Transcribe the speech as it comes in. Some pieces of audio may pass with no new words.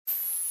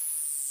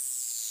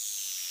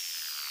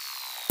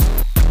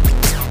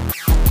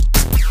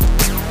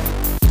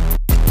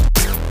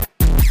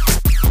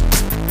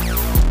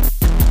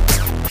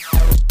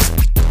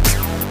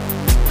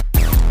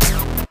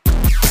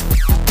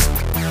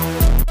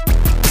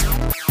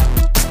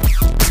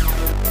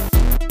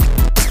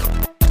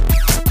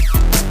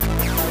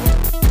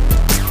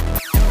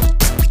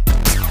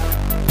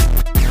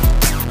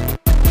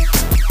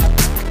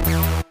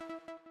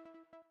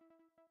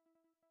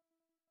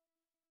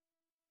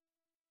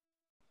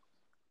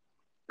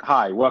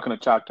Hi, welcome to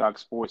Chalk Talk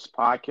Sports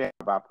Podcast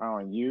about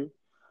powering you.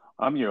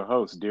 I'm your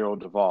host, Daryl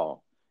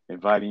Duvall,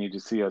 inviting you to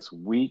see us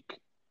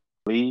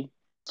weekly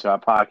to our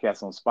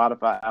podcast on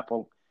Spotify,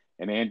 Apple,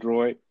 and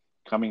Android.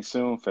 Coming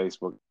soon,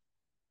 Facebook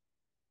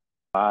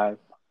Live.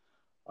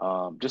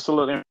 Just a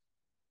little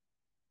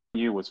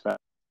you was found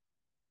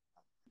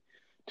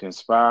to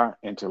inspire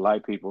and to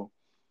light people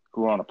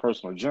who are on a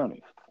personal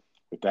journey.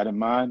 With that in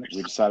mind,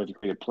 we decided to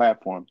create a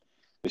platform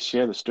to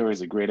share the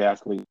stories of great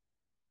athletes.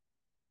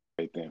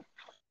 Them.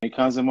 When it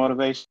comes to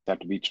motivation, they have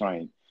to be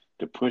trained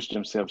to push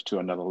themselves to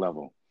another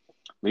level.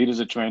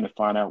 Leaders are trained to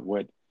find out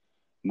what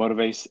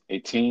motivates a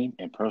team,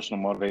 and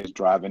personal motivators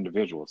drive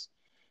individuals.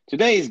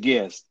 Today's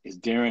guest is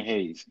Darren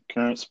Hayes,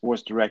 current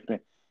sports director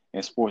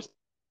and sports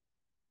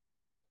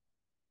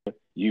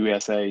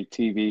USA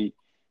TV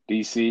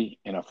DC,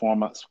 and a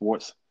former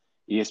sports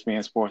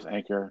ESPN sports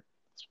anchor,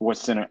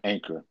 Sports Center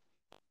anchor.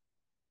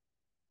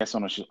 That's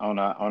on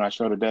our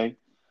show today.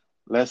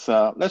 Let's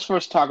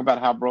first talk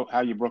about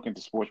how you broke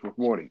into sports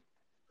reporting.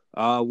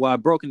 Well, I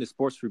broke into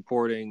sports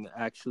reporting.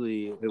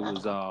 Actually, it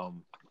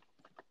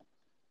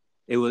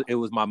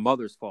was my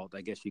mother's fault,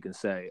 I guess you can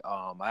say.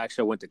 I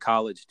actually went to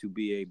college to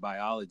be a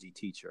biology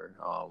teacher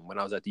when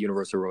I was at the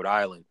University of Rhode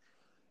Island,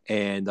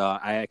 and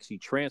I actually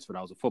transferred.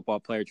 I was a football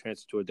player,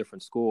 transferred to a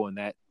different school, and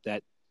that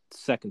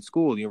second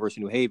school, the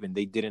University of New Haven,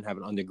 they didn't have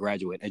an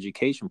undergraduate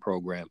education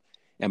program.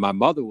 And my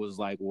mother was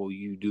like, "Well,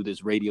 you do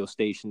this radio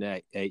station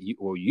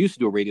or you used to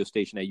do a radio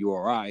station at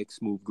URI,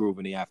 Smooth Groove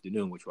in the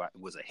afternoon, which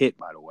was a hit,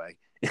 by the way."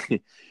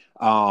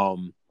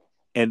 um,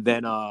 and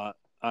then I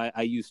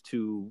used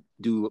to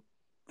do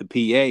the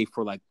PA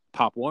for like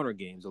Pop Warner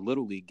games or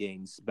Little League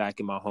games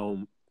back in my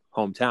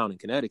hometown in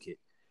Connecticut.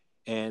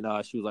 And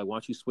she was like, "Why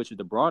don't you switch it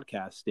to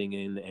broadcasting?"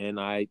 And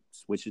I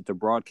switched it to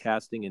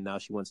broadcasting, and now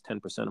she wants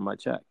 10% of my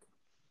check.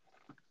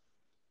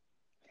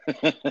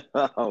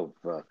 Oh,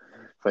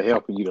 for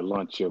helping you to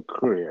launch your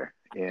career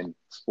in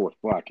sports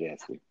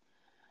broadcasting.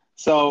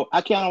 So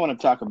I kind of want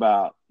to talk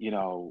about,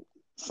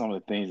 some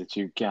of the things that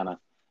you've kind of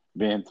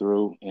been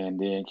through and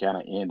then kind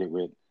of ended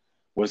with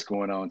what's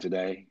going on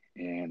today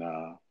and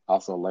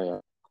also later.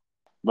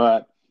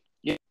 But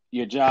yeah,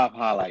 your job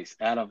highlights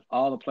out of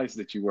all the places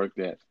that you worked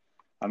at.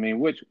 I mean,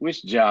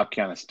 which job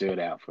kind of stood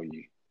out for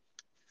you?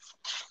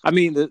 I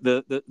mean,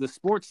 the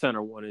Sports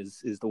Center one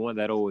is the one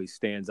that always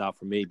stands out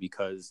for me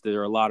because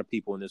there are a lot of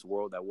people in this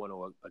world that want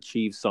to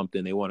achieve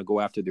something. They want to go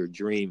after their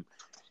dream,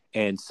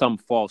 and some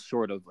fall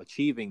short of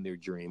achieving their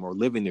dream or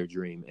living their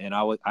dream. And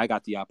I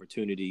got the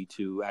opportunity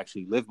to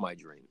actually live my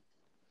dream.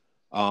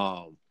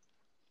 Um,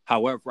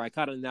 However, I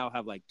kind of now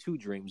have like two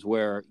dreams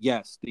where,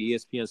 yes, the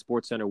ESPN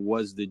Sports Center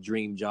was the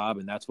dream job,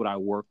 and that's what I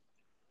worked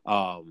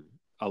um,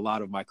 a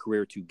lot of my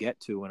career to get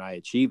to, and I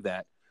achieved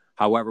that.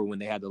 However, when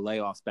they had the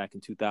layoffs back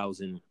in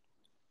 2017,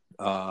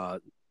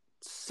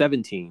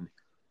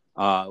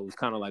 it was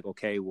kind of like,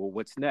 okay, well,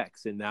 what's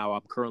next? And now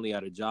I'm currently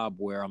at a job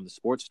where I'm the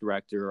sports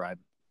director. I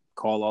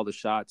call all the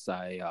shots.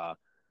 I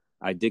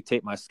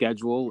dictate my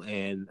schedule,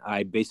 and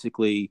I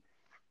basically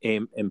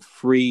am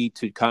free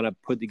to kind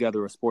of put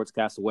together a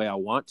sportscast the way I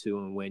want to.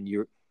 And when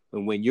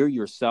you're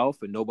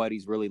yourself and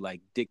nobody's really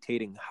like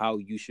dictating how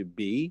you should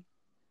be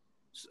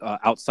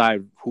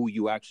outside who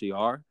you actually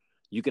are,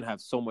 you can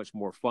have so much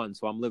more fun.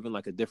 So I'm living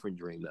like a different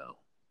dream now.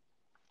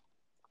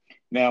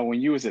 Now, when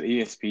you was at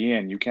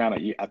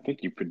ESPN, I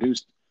think you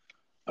produced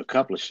a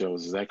couple of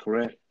shows. Is that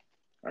correct?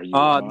 Are you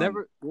on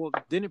Never, well,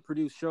 didn't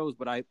produce shows,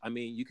 but I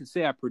mean, you can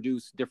say I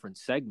produced different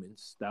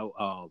segments that,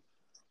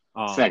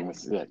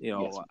 segments? Yeah,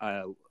 yes.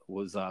 I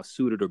was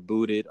suited or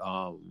booted.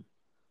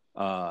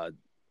 Uh,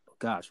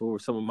 Gosh, what were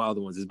some of my other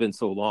ones? It's been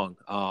so long.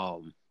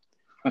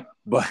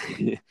 But,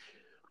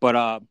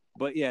 but,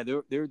 but yeah,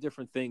 there are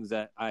different things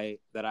that I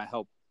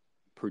help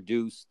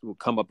produce, will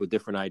come up with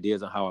different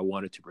ideas on how I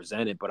wanted to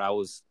present it. But I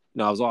was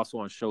also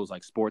on shows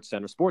like Sports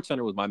Center. Sports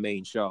Center was my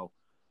main show.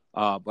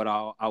 But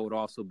I would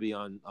also be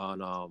on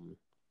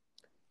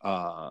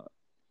uh,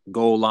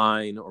 Goal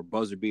Line or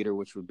Buzzer Beater,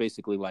 which was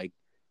basically like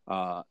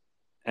uh,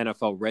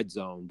 NFL Red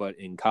Zone, but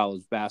in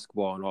college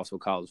basketball and also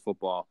college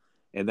football.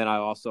 And then I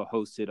also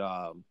hosted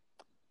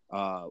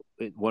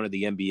one of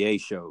the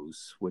NBA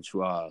shows, which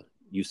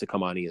used to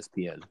come on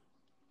ESPN.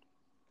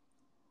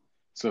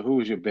 So, who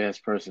was your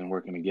best person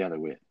working together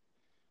with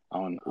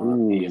on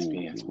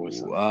ESPN Sports Ooh,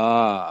 Center?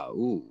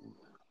 ooh.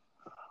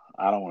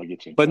 I don't want to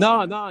get you in But trouble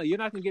no, now. no, you're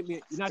not gonna get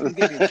me. You're not gonna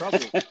get me in trouble.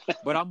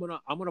 But I'm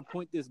gonna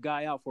point this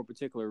guy out for a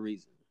particular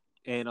reason.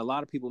 And a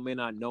lot of people may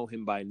not know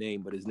him by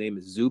name, but his name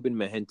is Zubin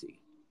Mehenti.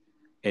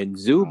 And I don't know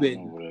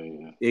Zubin, what it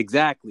is.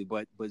 exactly.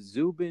 But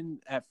Zubin,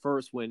 at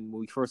first, when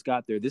we first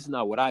got there, this is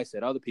not what I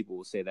said. Other people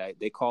will say that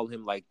they call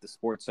him like the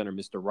Sports Center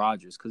Mr.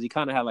 Rogers because he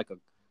kind of had like a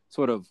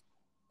sort of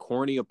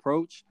corny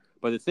approach.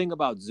 But the thing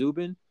about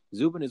Zubin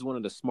is one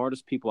of the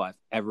smartest people I've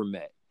ever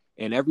met.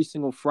 And every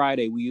single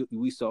Friday, we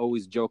used to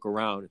always joke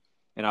around,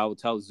 and I would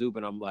tell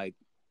Zubin, I'm like,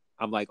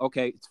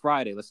 okay, it's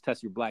Friday, let's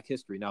test your Black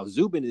history. Now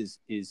Zubin is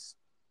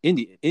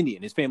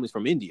Indian. His family's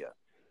from India,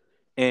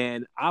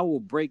 and I will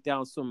break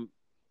down some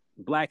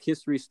Black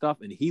history stuff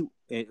and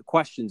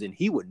questions, and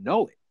he would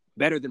know it.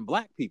 better than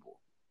black people.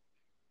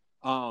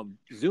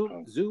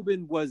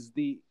 Zubin was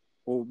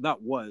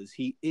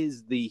he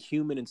is the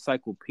human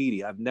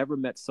encyclopedia. I've never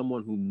met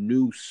someone who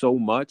knew so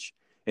much,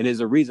 and there's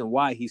a reason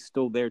why he's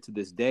still there to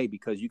this day,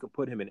 because you can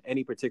put him in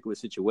any particular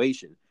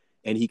situation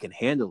and he can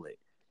handle it.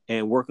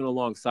 And working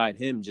alongside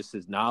him, just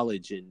his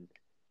knowledge and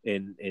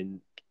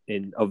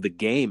of the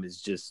game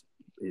is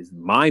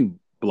mind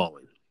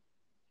blowing.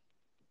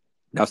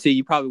 Now, see,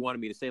 you probably wanted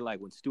me to say like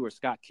when Stuart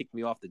Scott kicked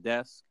me off the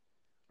desk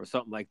or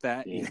something like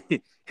that. Yeah,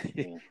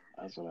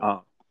 that's what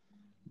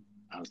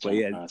I was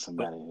trying to find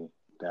somebody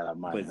that I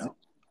might know.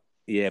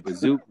 Yeah, but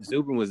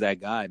Zubin was that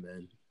guy,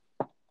 man.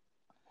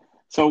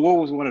 So, what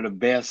was one of the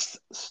best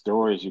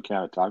stories you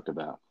kind of talked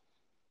about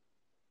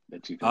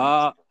that you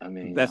can?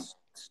 Best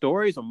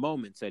stories or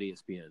moments at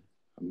ESPN?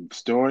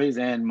 Stories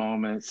and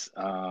moments.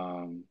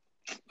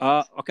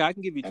 Okay, I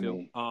can give you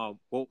two.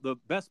 Well, the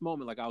best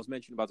moment, like I was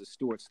mentioning about the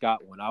Stuart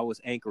Scott one, I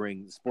was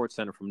anchoring the Sports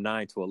Center from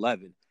 9 to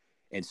 11,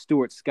 and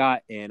Stuart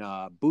Scott and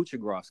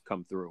Buchagross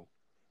come through,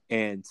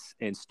 and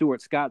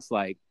Stuart Scott's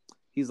like,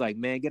 he's like,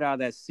 man, get out of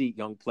that seat,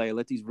 young player.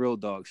 Let these real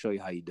dogs show you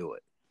how you do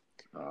it.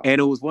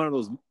 And it was one of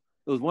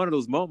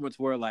those moments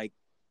where, like,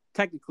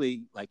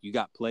 technically, like, you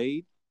got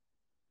played,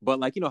 but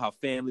like, you know how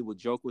family would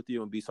joke with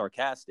you and be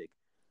sarcastic,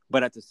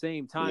 but at the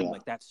same time,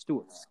 like, that's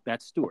Stuart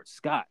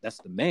Scott, that's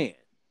the man.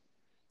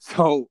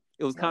 So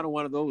it was kind of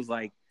one of those,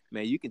 like,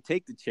 man, you can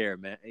take the chair,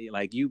 man.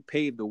 Like, you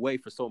paved the way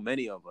for so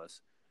many of us,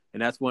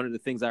 and that's one of the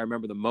things I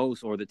remember the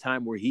most. Or the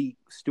time where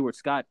Stuart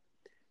Scott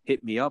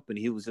hit me up and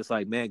he was just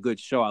like, man, good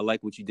show. I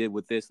like what you did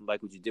with this and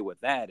like what you did with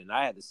that. And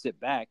I had to sit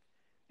back.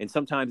 And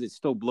sometimes it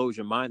still blows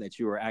your mind that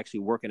you were actually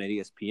working at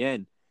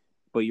ESPN,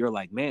 but you're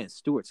like, man,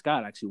 Stuart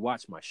Scott actually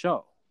watched my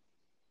show.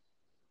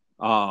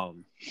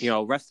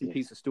 Rest in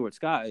peace to Stuart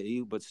Scott,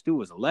 but Stu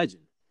was a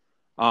legend.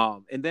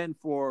 And then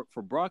for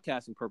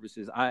broadcasting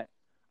purposes, I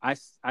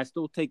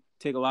still take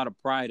a lot of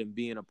pride in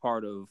being a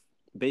part of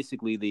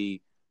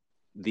basically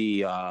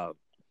the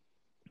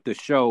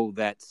show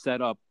that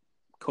set up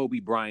Kobe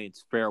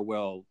Bryant's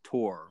farewell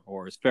tour,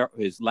 or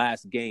his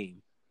last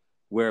game,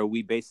 where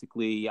we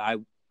basically, I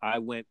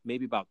went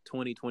maybe about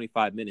 20,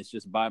 25 minutes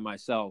just by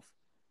myself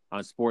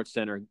on Sports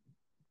Center,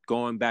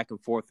 going back and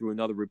forth through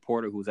another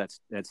reporter who's at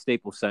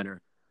Staples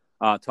Center,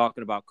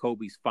 talking about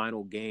Kobe's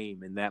final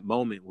game. And that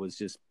moment was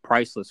just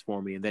priceless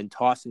for me. And then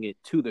tossing it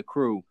to the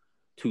crew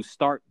to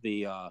start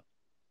the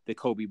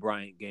Kobe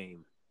Bryant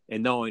game.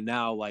 And knowing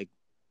now, like,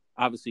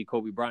 obviously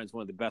Kobe Bryant's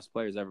one of the best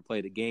players ever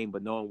played the game,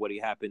 but knowing what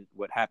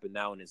happened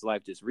now in his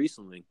life just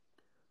recently,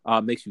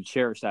 makes you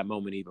cherish that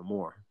moment even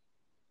more.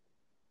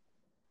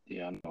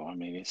 Yeah, I know. I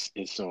mean,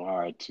 it's so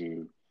hard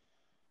to,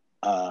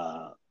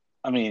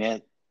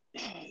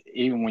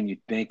 even when you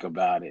think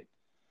about it.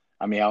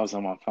 I mean, I was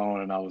on my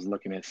phone and I was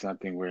looking at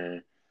something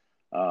where,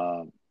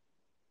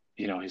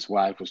 his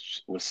wife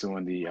was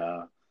suing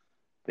the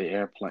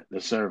airplane,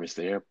 the service,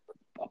 a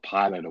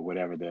pilot or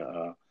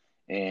whatever.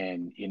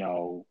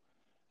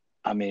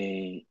 I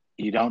mean,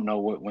 you don't know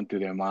what went through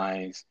their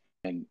minds,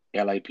 and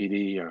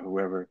LAPD or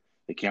whoever,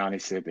 the county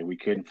said that we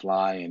couldn't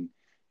fly,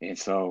 and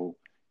so,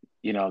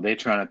 they're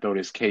trying to throw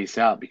this case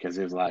out because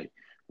it was like,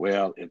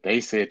 well, if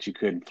they said you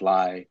couldn't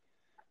fly,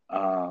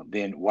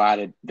 then why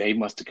did they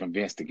must have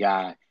convinced the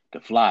guy to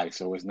fly?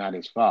 So it's not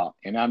his fault.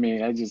 And I mean,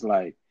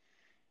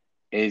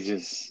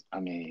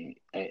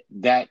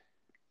 that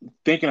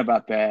thinking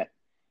about that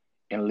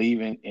and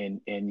leaving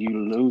and you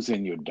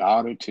losing your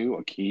daughter too,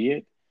 a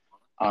kid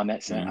on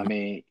that sense. Mm-hmm. I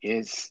mean,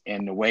 it's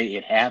and the way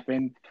it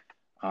happened.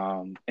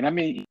 And I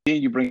mean,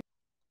 then you bring,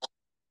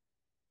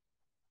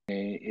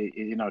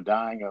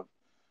 dying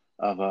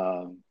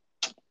of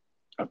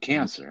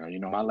cancer.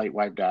 My late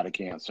wife died of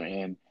cancer,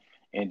 and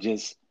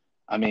just,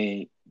 I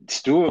mean,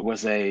 Stewart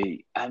was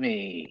I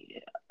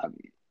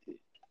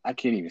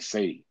can't even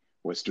say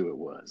what Stewart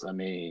was. I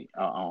mean,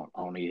 on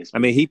ESPN. I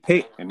mean,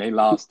 and they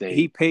lost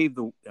he paved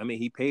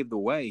the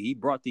way. He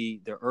brought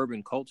the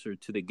urban culture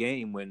to the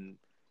game when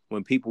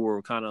people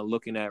were kind of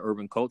looking at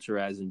urban culture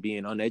as in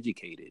being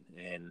uneducated,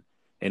 and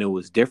it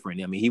was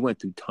different. I mean, he went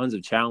through tons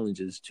of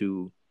challenges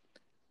to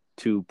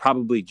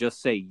probably just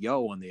say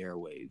yo on the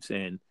airwaves,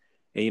 and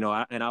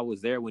I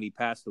was there when he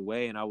passed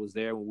away, and I was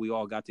there when we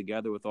all got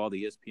together with all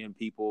the ESPN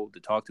people to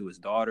talk to his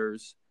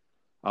daughters.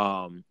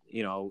 And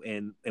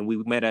we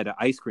met at an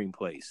ice cream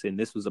place, and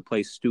this was a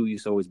place Stu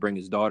used to always bring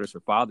his daughters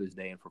for Father's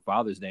Day. And for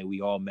Father's Day,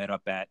 we all met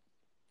up at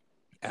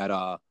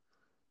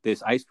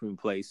this ice cream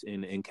place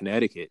in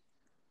Connecticut.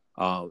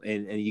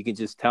 And you can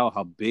just tell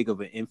how big of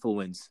an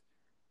influence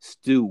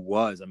Stu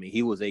was. I mean,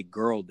 he was a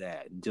girl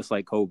dad, just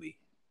like Kobe.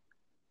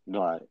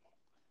 Right.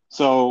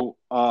 So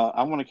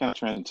I want to kind of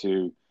turn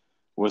into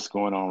what's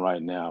going on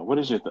right now. What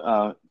is your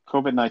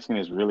COVID-19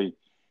 has really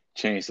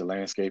changed the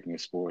landscaping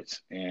of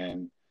sports,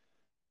 and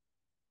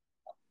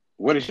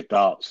what is your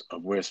thoughts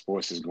of where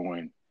sports is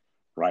going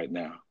right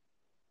now?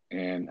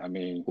 And I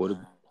mean, well,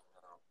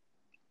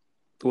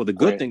 the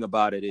good thing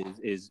about it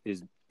is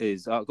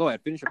go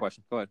ahead, finish your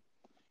question. Go ahead.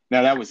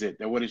 Now that was it.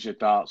 What is your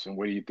thoughts, and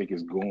where do you think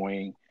it's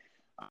going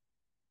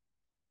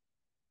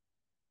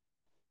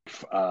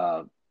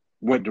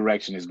what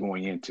direction is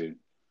going into.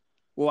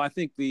 Well, I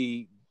think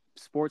the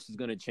sports is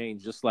going to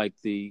change, just like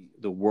the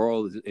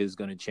world is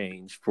going to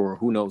change for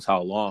who knows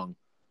how long.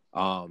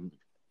 Um,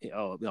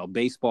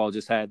 baseball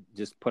just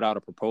put out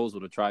a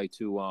proposal to try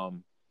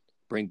to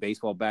bring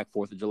baseball back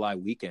 4th of July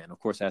weekend. Of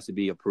course, it has to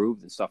be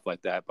approved and stuff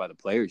like that by the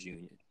players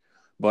union.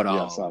 But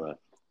Yeah, I saw that.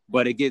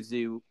 But it gives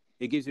you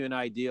an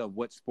idea of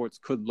what sports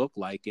could look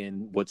like,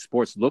 and what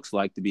sports looks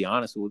like, to be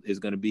honest, is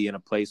going to be in a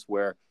place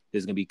where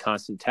there's going to be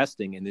constant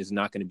testing and there's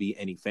not going to be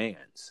any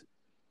fans.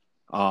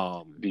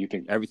 Do you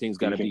think everything's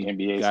got to be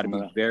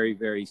very,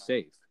 very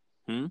safe?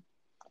 Do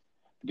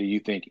you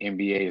think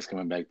NBA is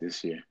coming back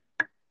this year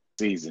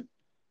season?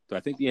 Do I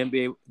think the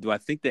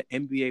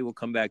NBA will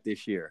come back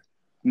this year?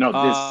 No,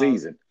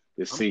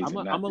 this season.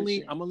 I'm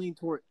gonna lean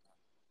toward.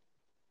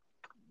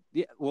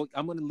 Yeah, well,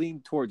 I'm going to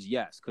lean towards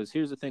yes, because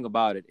here's the thing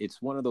about it.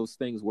 It's one of those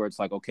things where it's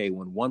like, okay,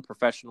 when one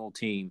professional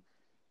team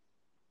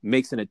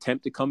makes an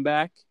attempt to come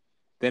back,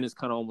 then it's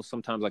kind of almost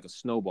sometimes like a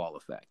snowball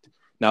effect.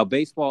 Now,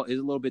 baseball is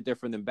a little bit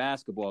different than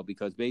basketball,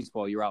 because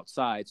baseball, you're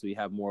outside, so you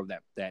have more of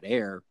that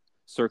air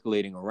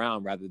circulating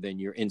around rather than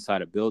you're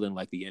inside a building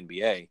like the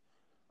NBA.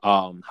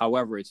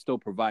 However, it still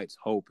provides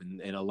hope,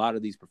 and a lot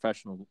of these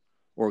professional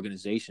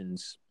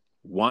organizations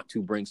want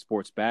to bring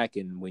sports back.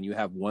 And when you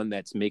have one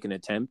that's making an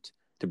attempt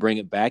to bring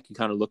it back, you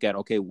kind of look at,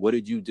 okay, what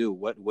did you do?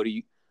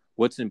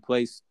 What's in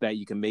place that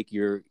you can make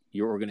your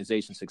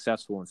organization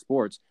successful in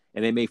sports?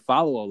 And they may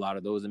follow a lot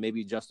of those, and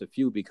maybe just a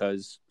few,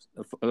 because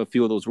a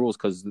few of those rules,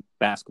 because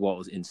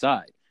basketball is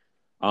inside.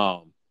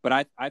 But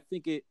I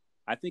think it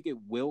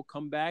will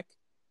come back.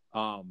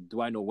 Do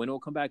I know when it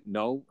will come back?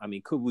 No. I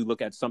mean, could we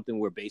look at something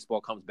where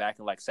baseball comes back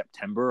in like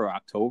September or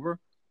October?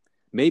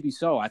 Maybe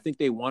so. I think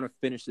they want to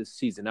finish this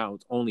season out.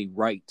 It's only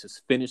right to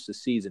finish the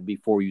season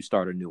before you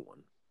start a new one.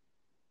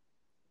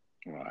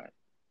 Right.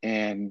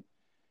 And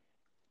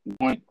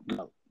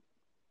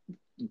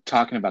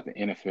talking about the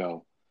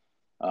NFL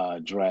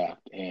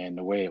draft and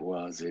the way it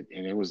was,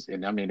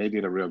 and I mean, they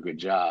did a real good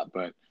job.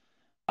 But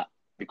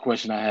the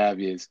question I have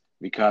is,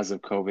 because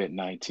of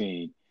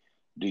COVID-19,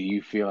 do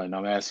you feel, and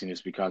I'm asking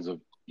this because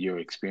of your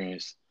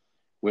experience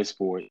with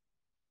sport,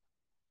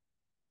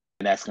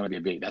 and that's going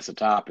to be that's a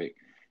topic.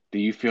 Do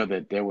you feel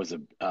that there was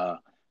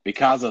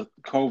because of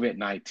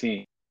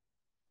COVID-19,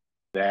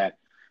 that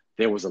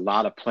there was a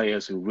lot of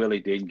players who really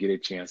didn't get a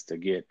chance to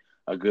get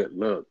a good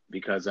look?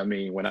 Because, I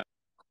mean, when I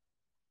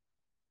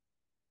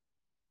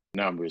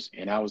numbers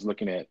and I was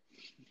looking at,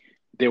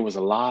 there was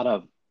not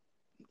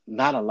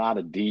a lot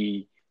of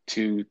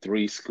D2,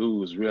 3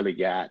 schools really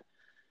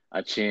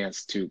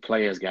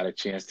players got a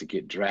chance to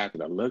get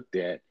drafted or looked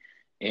at.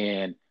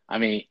 And I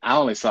mean, I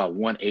only saw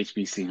one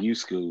HBCU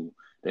school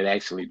that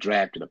actually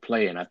drafted a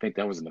player, and I think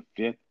that was in the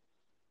 5th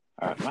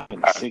or might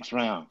in the 6th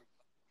round.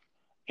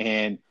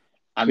 And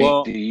I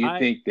mean, do you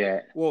think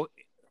that? Well,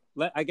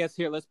 I guess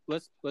here let's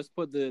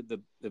put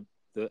the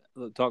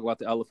talk about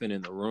the elephant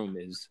in the room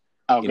is,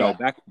 okay. You know,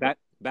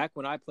 back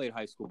when I played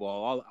high school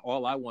ball,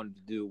 all I wanted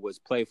to do was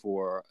play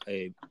for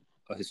a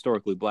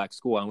historically black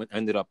school. I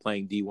ended up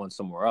playing D1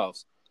 somewhere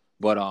else,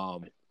 but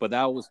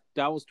that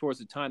was towards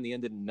the time, the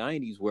end of the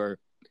 90s, where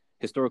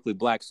historically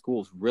black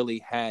schools really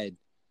had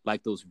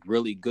like those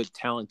really good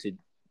talented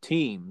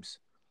teams.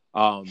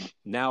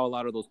 Now a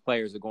lot of those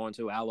players are going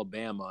to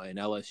Alabama and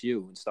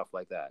LSU and stuff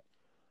like that.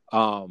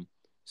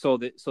 So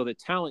the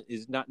talent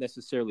is not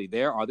necessarily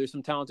there. Are there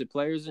some talented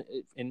players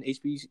in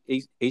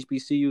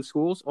HBCU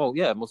schools? Oh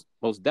yeah,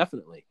 most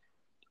definitely.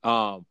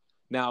 Now,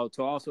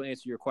 to also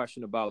answer your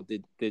question about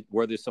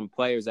were there some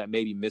players that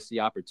maybe missed the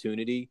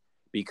opportunity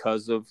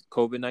because of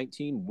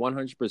COVID-19?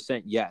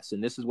 100% yes.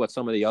 And this is what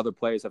some of the other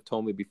players have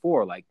told me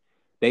before. Like,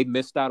 they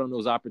missed out on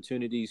those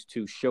opportunities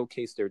to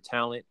showcase their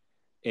talent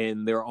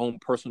in their own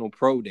personal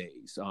pro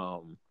days.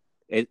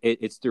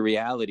 It's the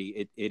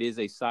reality. It is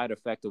a side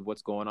effect of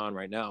what's going on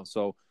right now.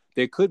 So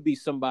there could be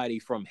somebody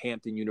from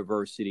Hampton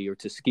University or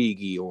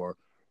Tuskegee or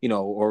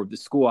the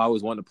school I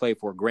always wanted to play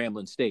for,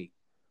 Grambling State.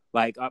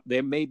 Like,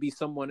 there may be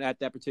someone at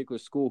that particular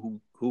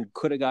school who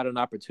could have got an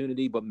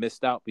opportunity but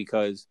missed out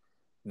because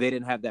they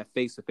didn't have that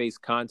face-to-face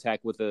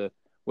contact with a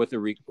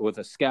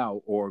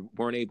scout, or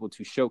weren't able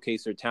to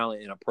showcase their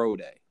talent in a pro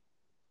day.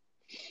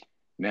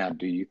 Now,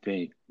 do you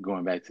think,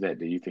 going back to that,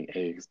 do you think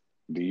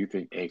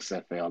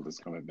XFL is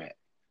coming back?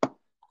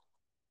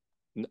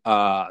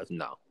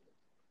 No.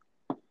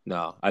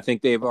 I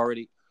think they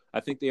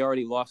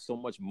already lost so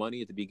much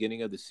money at the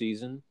beginning of the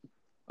season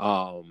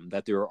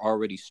that they were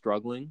already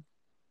struggling,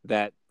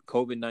 that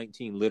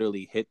COVID-19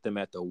 literally hit them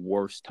at the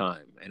worst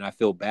time. And I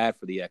feel bad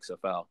for the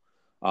XFL.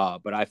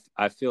 But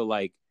I feel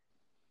like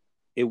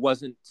it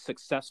wasn't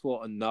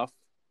successful enough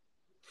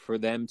for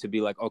them to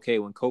be like, okay,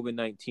 when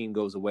COVID-19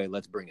 goes away,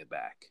 let's bring it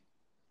back.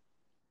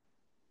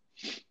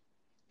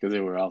 Because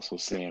they were also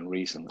saying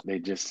recently, they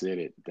just said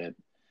it, that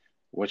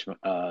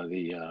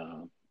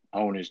the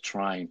owner's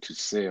trying to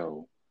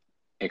sell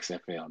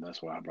XFL.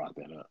 That's why I brought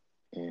that up.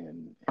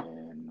 And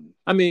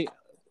I mean,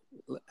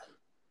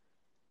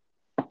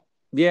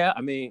 yeah,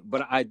 I mean,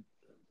 but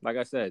like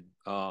I said,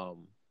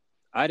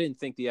 I didn't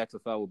think the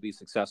XFL would be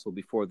successful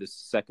before this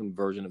second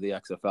version of the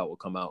XFL will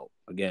come out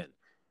again.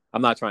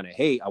 I'm not trying to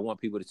hate. I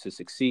want people to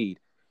succeed.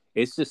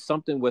 It's just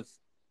something with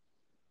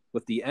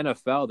the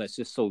NFL that's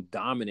just so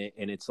dominant,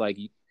 and it's like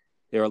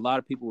there are a lot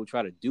of people who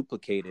try to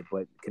duplicate it,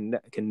 but can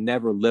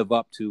never live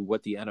up to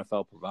what the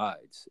NFL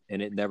provides,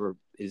 and it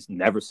is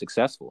never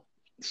successful.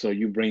 So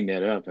you bring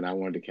that up, and I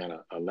wanted to kind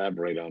of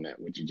elaborate on that,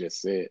 what you just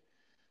said.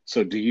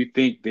 So do you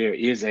think there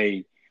is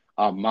a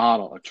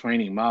model, a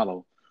training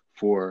model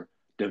for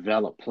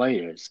developed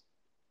players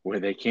where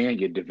they can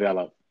get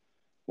developed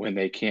when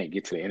they can't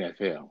get to the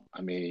NFL?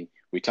 I mean,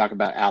 we talk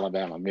about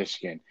Alabama,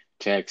 Michigan,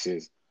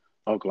 Texas,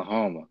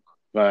 Oklahoma,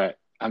 but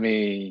I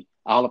mean,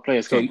 all the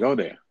players can't go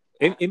there.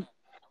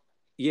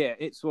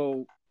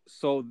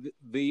 So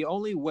the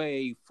only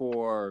way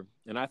for,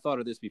 and I thought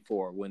of this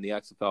before when the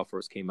XFL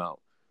first came out,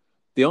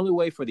 the only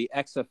way for the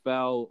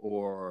XFL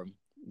or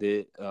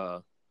the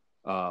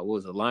what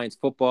was it, Lions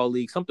Football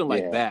League, something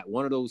like that,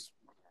 one of those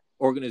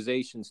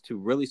organizations to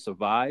really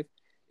survive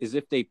is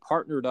if they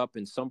partnered up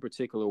in some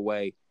particular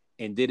way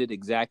and did it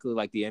exactly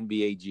like the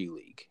NBA G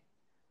League,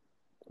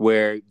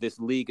 where this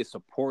league is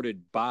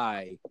supported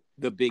by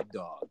the big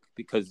dog,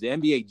 because the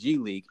NBA G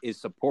League is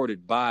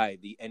supported by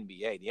the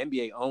NBA. The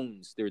NBA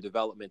owns their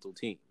developmental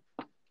team.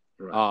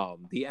 Right.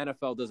 The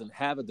NFL doesn't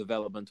have a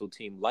developmental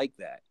team like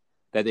that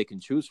they can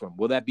choose from.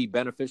 Will that be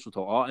beneficial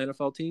to all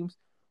NFL teams?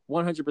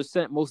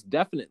 100%, most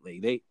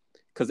definitely.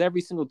 Because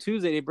every single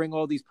Tuesday they bring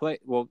all these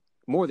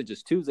more than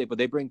just Tuesday, but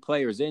they bring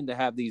players in to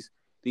have these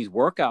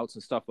workouts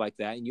and stuff like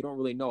that, and you don't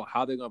really know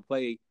how they're going to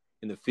play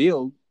in the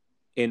field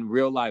in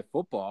real life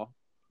football.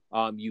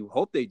 You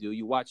hope they do.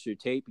 You watch their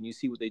tape and you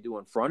see what they do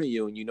in front of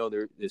you, and you know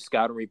their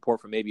scouting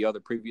report from maybe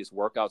other previous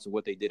workouts and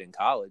what they did in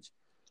college.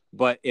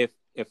 But if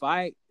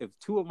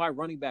two of my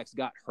running backs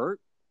got hurt,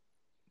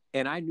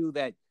 and I knew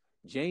that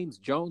James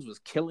Jones was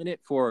killing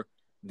it for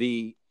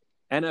the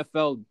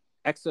NFL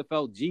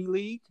XFL G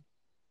League,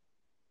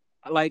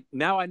 like,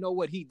 now I know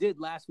what he did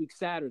last week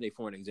Saturday,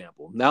 for an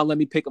example. Now let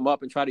me pick him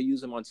up and try to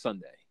use him on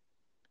Sunday.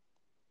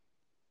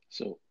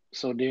 So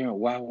Darren,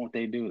 why won't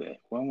they do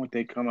that? Why won't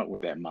they come up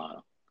with that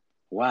model?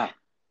 Why?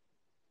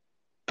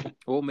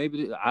 Well,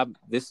 maybe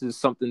this is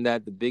something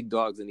that the big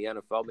dogs in the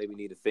NFL maybe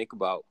need to think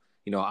about.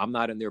 You know, I'm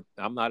not in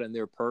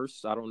their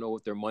purse. I don't know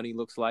what their money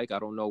looks like. I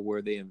don't know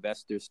where they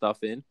invest their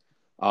stuff in.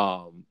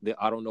 I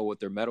don't know what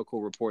their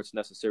medical reports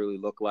necessarily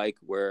look like,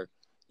 where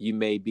you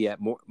may be at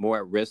more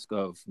at risk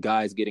of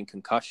guys getting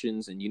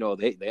concussions, and the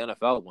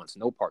NFL wants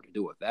no part to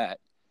do with that.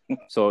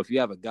 So if you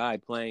have a guy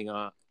playing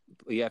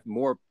you have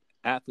more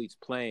athletes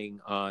playing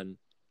on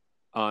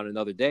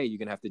another day, you're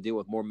gonna have to deal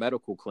with more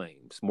medical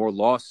claims, more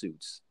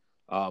lawsuits,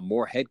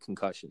 more head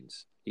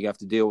concussions. You have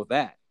to deal with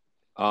that.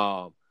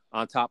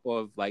 On top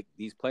of, like,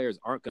 these players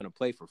aren't going to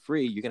play for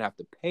free. You're going to have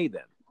to pay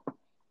them.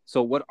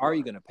 So what are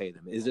you going to pay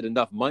them? Is it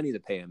enough money to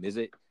pay them? Is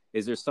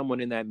there someone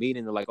in that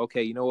meeting that's like,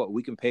 okay, you know what?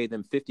 We can pay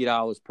them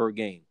 $50 per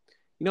game.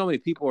 You know how many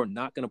people are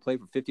not going to play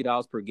for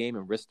 $50 per game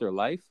and risk their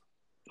life?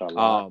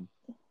 What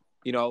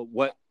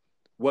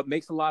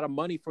makes a lot of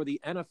money for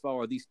the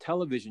NFL are these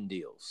television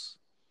deals.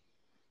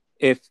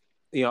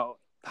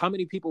 How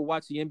many people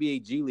watch the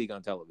NBA G League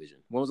on television?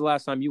 When was the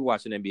last time you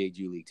watched an NBA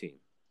G League team?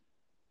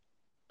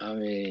 I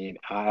mean,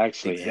 I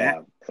actually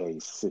have a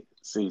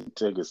season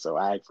ticket, so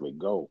I actually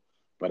go,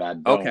 but I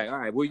don't. Okay, all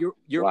right. Well, you're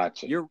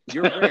watch it. You're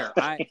rare.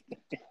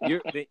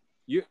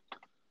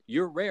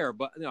 You're rare,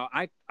 but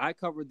I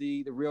covered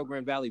the Rio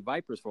Grande Valley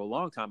Vipers for a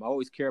long time. I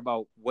always care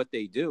about what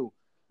they do,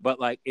 but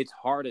like, it's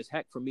hard as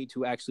heck for me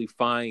to actually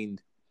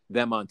find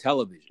them on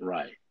television.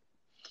 Right.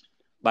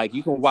 Like,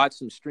 you can watch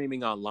them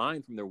streaming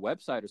online from their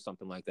website or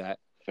something like that,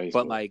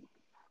 Facebook.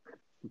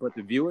 But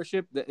the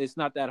viewership, it's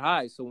not that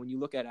high. So when you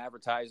look at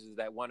advertisers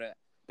that want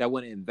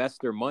to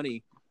invest their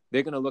money,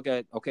 they're going to look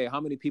at, okay, how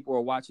many people are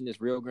watching this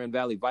Rio Grande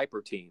Valley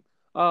Viper team?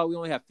 Oh, we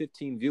only have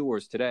 15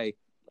 viewers today.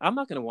 I'm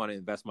not going to want to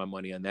invest my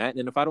money on that.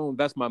 And if I don't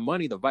invest my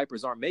money, the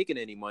Vipers aren't making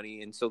any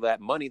money. And so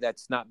that money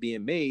that's not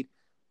being made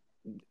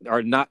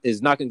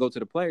is not going to go to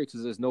the players,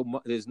 because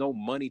there's no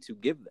money to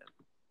give them.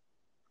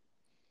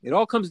 It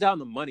all comes down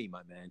to money,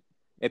 my man.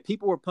 If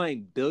people were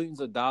paying billions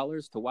of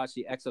dollars to watch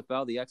the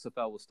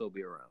XFL will still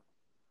be around.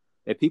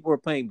 If people were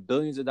paying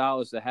billions of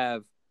dollars to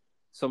have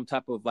some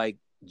type of like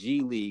G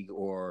League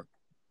or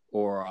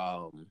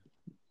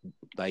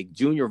like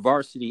junior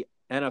varsity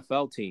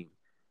NFL team,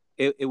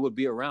 it would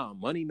be around.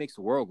 Money makes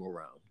the world go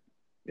round.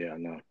 Yeah, I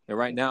know. And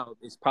right now,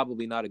 it's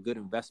probably not a good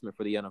investment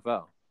for the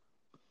NFL.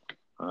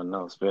 I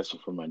know, especially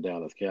for my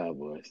Dallas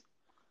Cowboys.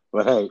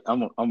 But hey,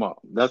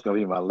 that's gonna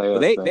be my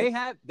last thing.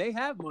 They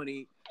have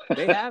money.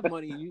 They have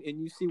money, and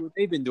you see what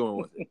they've been doing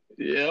with it.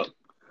 Yeah.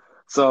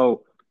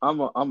 So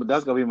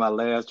that's gonna be my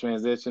last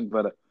transition.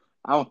 But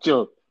what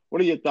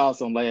are your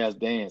thoughts on Last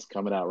Dance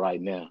coming out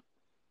right now?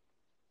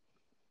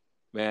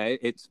 Man,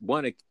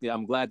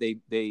 I'm glad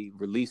they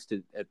released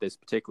it at this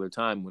particular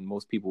time when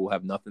most people will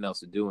have nothing else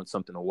to do and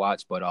something to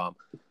watch.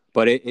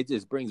 But it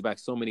just brings back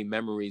so many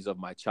memories of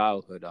my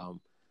childhood.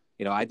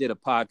 I did a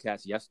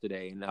podcast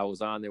yesterday, and I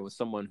was on there with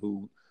someone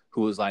who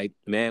who was like,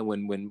 man,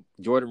 when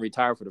Jordan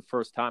retired for the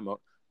first time, I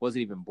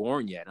wasn't even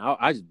born yet. And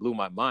I just blew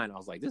my mind. I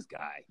was like, this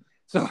guy.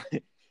 So,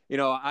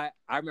 I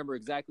remember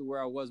exactly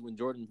where I was when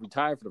Jordan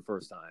retired for the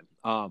first time.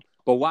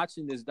 But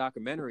watching this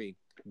documentary,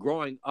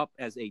 growing up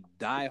as a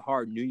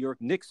diehard New York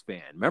Knicks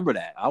fan, remember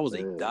that? I was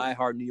a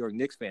diehard New York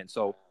Knicks fan.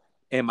 So,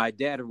 and my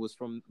dad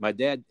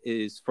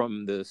is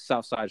from the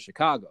South Side of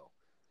Chicago.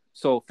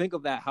 So think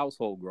of that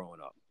household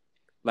growing up,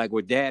 like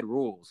where dad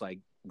rules. Like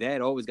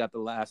dad always got the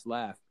last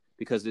laugh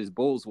because his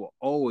Bulls will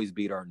always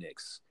beat our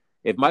Knicks.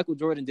 If Michael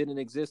Jordan didn't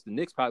exist, the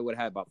Knicks probably would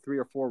have had about 3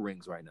 or 4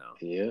 rings right now.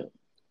 Yeah.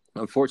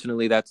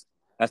 Unfortunately, that's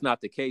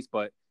not the case.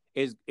 But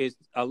I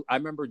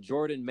remember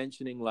Jordan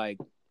mentioning like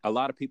a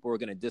lot of people are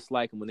going to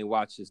dislike him when they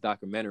watch this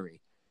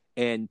documentary,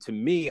 and to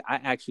me, I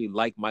actually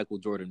like Michael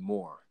Jordan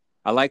more.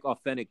 I like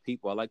authentic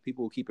people. I like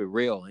people who keep it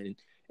real,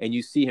 and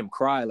you see him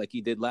cry like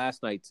he did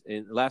last night's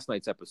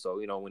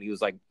episode. When he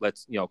was like,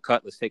 let's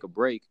take a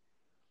break.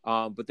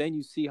 But then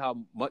you see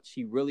how much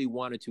he really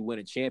wanted to win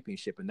a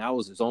championship, and that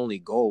was his only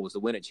goal, was to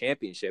win a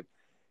championship.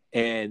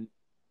 And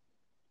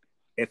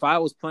if I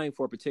was playing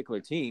for a particular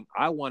team,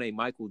 I want a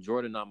Michael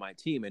Jordan on my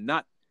team, and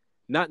not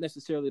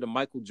necessarily the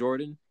Michael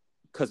Jordan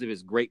because of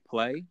his great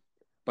play,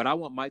 but I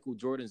want Michael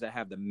Jordans that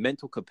have the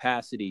mental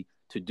capacity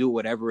to do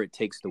whatever it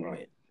takes to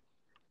win.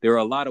 There are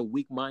a lot of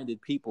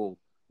weak-minded people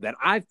that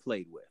I've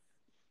played with.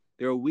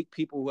 There are weak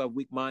people who have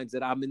weak minds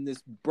that I'm in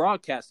this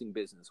broadcasting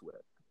business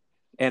with,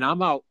 and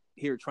I'm out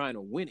here trying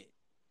to win it.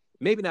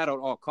 Maybe not at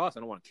all costs.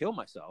 I don't want to kill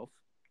myself,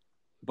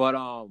 but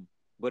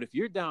if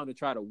you're down to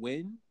try to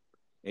win,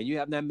 and you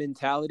have that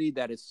mentality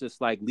that it's just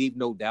like leave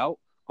no doubt,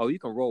 you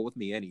can roll with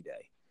me any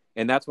day.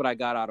 And that's what I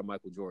got out of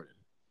Michael Jordan.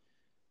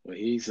 Well,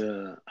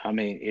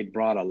 it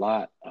brought a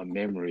lot of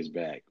memories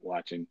back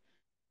watching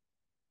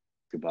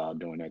basketball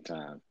during that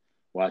time,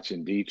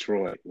 watching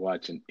Detroit,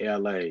 watching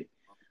LA.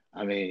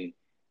 Doing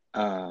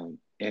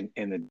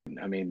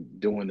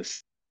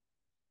this.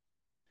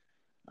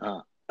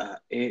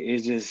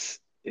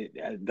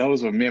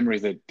 Those were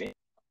memories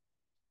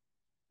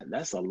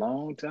that's a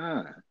long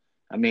time.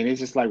 It's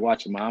just like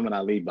watching Muhammad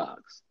Ali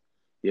box,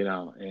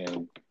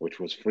 and which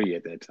was free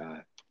at that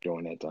time,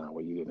 during that time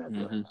where you didn't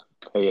have to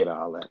pay it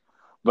all that.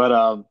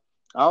 But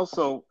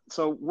also,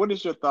 so what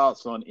is your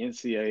thoughts on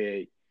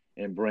NCAA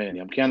and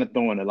branding? I'm kind of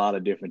throwing a lot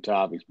of different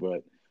topics,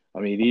 but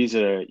these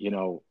are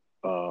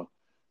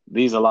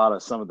these are a lot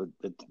of some of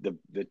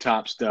the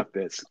top stuff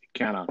that's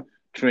kind of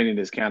trending,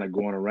 that's kind of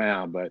going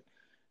around. But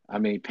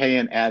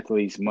paying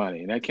athletes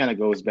money, and that kind of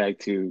goes back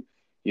to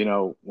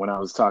when I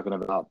was talking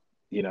about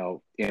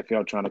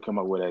NFL trying to come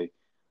up with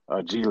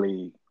a G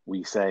League,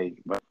 we say,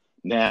 but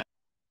now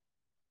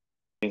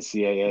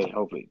NCAA,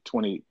 hopefully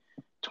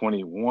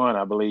 2021,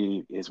 I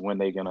believe, is when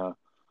they're gonna,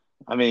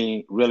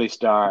 really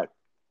start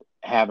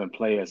having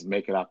players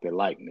make it off their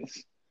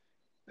likeness.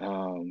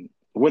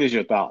 What is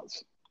your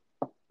thoughts?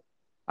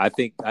 I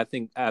think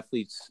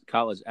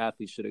college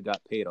athletes should have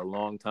got paid a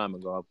long time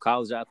ago.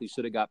 College athletes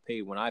should have got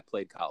paid when I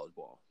played college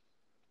ball,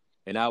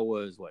 and that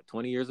was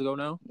 20 years ago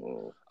now.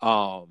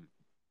 Whoa.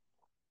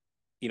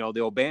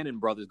 The O'Bannon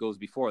brothers goes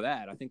before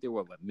that. I think they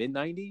were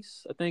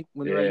mid-90s, I think,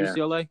 when they were at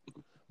UCLA.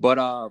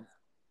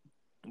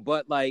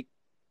 But like,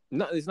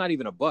 no, it's not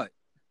even a but.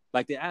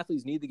 Like, the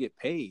athletes need to get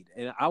paid.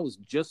 And I was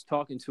just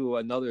talking to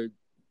another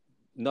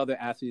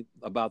athlete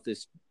about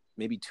this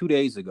maybe 2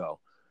 days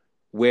ago,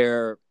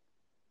 where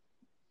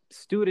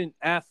student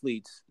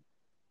athletes,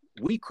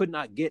 we could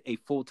not get a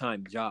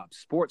full-time job.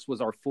 Sports was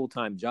our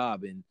full-time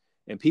job.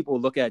 And people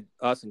look at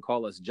us and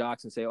call us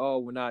jocks and say, oh,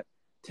 we're not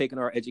taking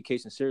our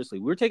education seriously.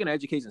 We're taking our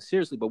education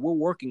seriously, but we're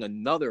working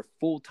another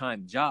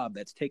full-time job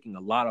that's taking a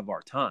lot of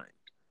our time,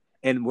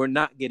 and we're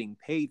not getting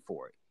paid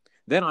for it.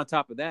 Then on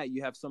top of that,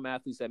 you have some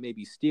athletes that may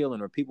be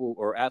stealing,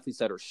 or athletes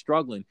that are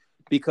struggling,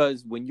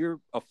 because when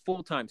you're a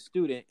full-time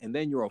student and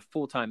then you're a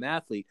full-time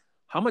athlete,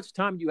 how much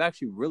time do you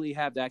actually really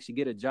have to actually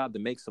get a job to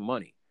make some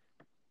money?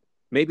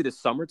 Maybe the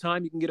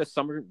summertime, you can get a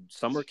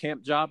summer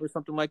camp job or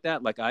something like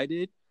that, like I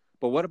did.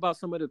 But what about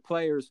some of the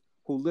players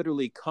who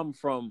literally come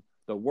from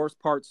the worst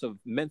parts of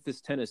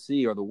Memphis,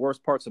 Tennessee, or the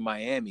worst parts of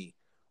Miami,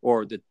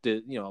 or the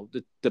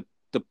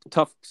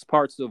toughest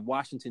parts of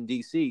Washington,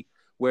 D.C.,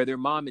 where their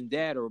mom and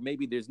dad, or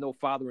maybe there's no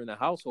father in the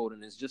household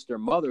and it's just their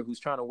mother who's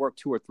trying to work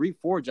 2 or 3,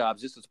 4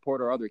 jobs just to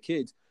support our other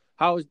kids?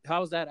 How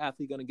is that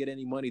athlete going to get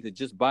any money to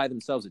just buy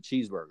themselves a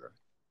cheeseburger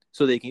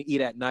so they can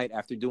eat at night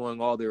after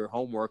doing all their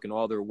homework and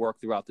all their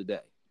work throughout the day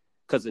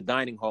because the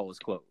dining hall is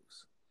closed?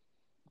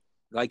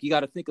 Like, you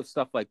got to think of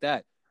stuff like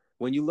that.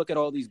 When you look at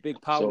all these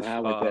big power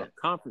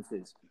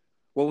conferences,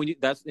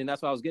 that's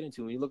what I was getting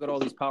to. When you look at all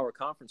these power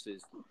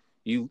conferences,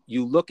 you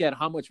look at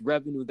how much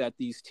revenue that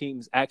these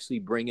teams actually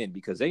bring in,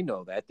 because they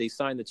know that they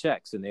sign the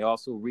checks and they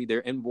also read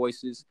their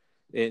invoices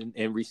and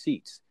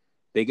receipts.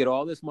 They get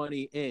all this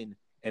money in,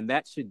 and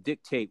that should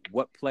dictate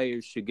what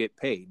players should get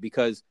paid,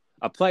 because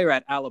a player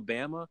at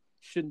Alabama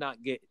should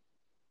not get,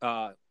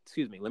 let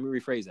me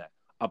rephrase that.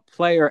 A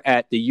player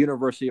at the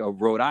University of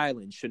Rhode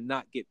Island should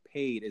not get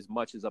paid as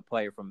much as a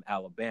player from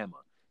Alabama,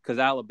 because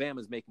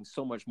Alabama is making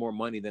so much more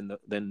money than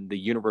the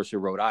University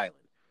of Rhode Island.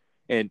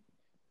 and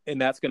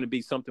that's going to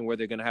be something where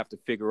they're going to have to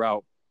figure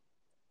out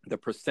the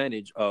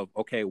percentage of,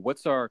 okay,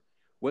 what's our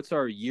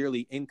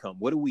yearly income?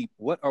 What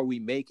are we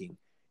making?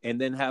 And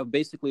then have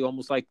basically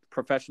almost like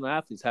professional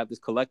athletes have this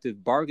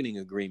collective bargaining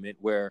agreement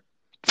where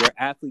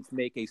athletes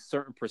make a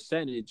certain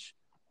percentage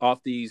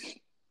off these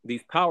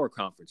power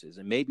conferences.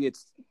 And maybe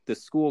it's the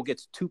school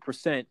gets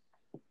 2%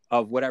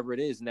 of whatever it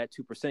is, and that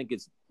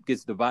 2%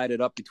 gets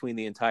divided up between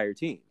the entire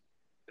team.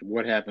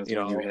 What happens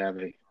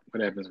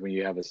when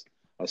you have a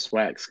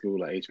SWAC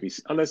school or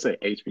HBC, or let's say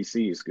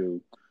HBCU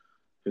school,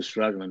 who's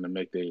struggling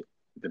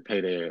to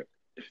pay their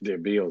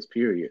bills,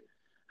 period?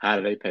 How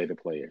do they pay the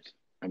players?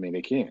 I mean,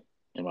 they can't.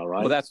 Am I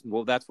right? That's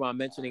why I'm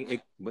mentioning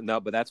it.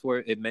 But that's where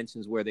it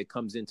mentions where it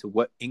comes into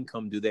what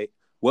income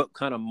what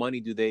kind of money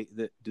do they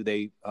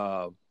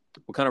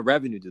what kind of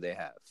revenue do they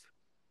have?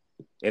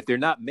 If they're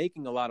not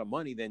making a lot of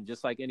money, then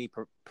just like any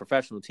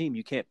professional team,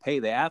 you can't pay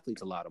the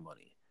athletes a lot of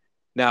money.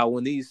 Now,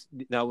 when these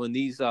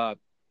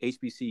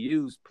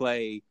HBCUs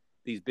play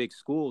these big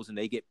schools and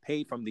they get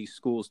paid from these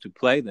schools to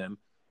play them,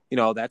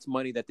 that's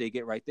money that they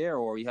get right there.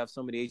 Or you have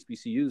some of the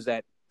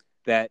HBCUs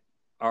that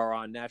are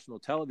on national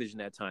television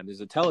at times.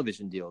 There's a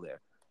television deal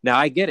there. Now,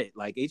 I get it.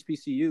 Like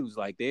HBCUs,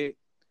 like they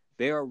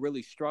are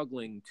really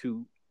struggling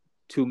to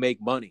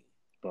make money.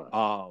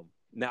 Right.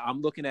 Now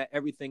I'm looking at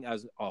everything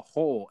as a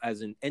whole,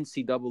 as an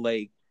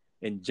NCAA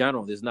in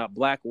general. There's not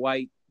black,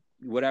 white,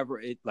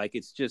 whatever.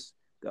 It's just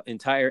the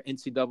entire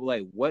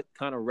NCAA. What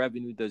kind of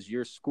revenue does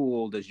your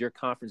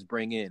conference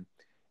bring in?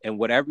 And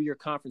whatever your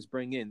conference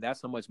bring in,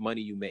 that's how much money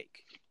you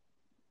make.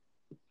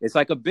 It's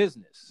like a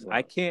business.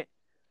 Right.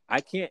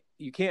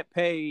 You can't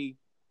pay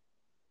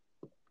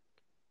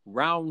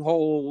Round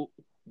Hole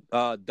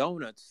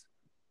Donuts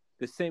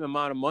the same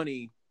amount of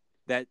money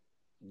that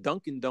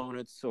Dunkin'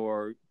 Donuts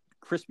or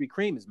Krispy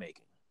Kreme is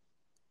making.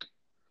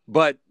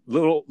 But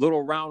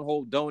little Round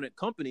Hole Donut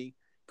company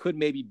could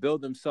maybe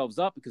build themselves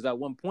up, because at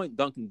one point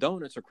Dunkin'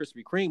 Donuts or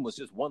Krispy Kreme was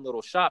just one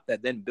little shop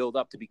that then built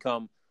up to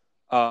become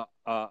a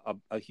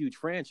huge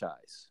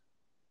franchise.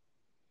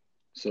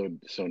 So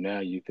now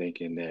you're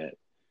thinking that,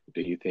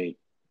 do you think,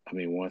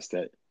 once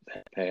that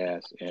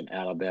passed in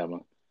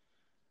Alabama,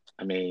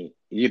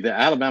 the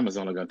Alabama's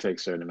only going to take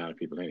a certain amount of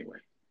people anyway.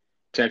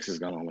 Texas is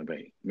going to only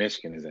pay.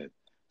 Michigan is at.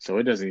 So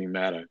it doesn't even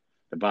matter.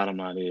 The bottom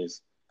line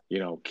is,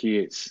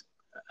 kids,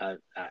 I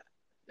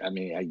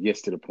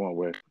guess to the point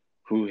where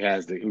who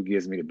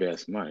gives me the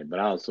best money, but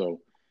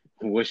also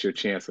what's your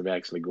chance of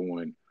actually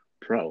going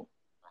pro?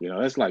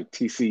 That's like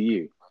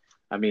TCU.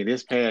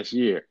 This past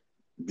year,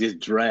 this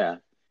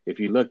draft, if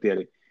you looked at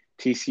it,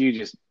 TCU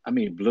just,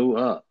 blew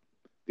up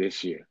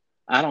this year.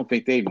 I don't even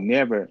think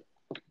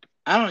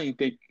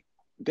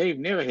they've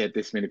never had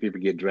this many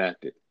people get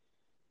drafted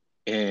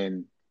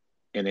in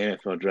the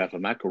NFL draft.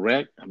 Am I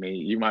correct?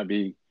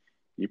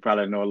 You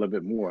probably know a little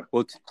bit more.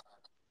 Well,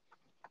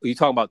 are you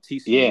talking about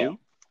TCU? Yeah.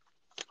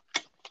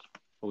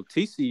 Well,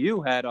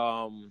 TCU had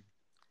I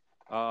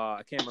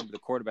can't remember the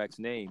quarterback's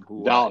name.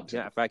 Who?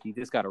 Dalton. In fact, he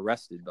just got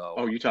arrested though.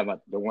 Oh, you talking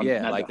about the one?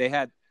 Yeah, like they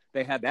had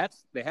that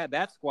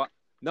squad.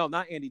 No,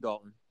 not Andy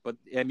Dalton, but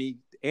Andy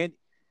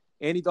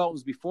Dalton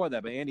was before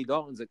that. But Andy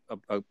Dalton's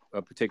a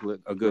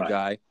good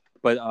guy.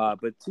 But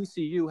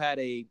TCU had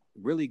a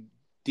really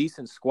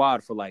decent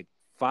squad for like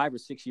 5 or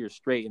 6 years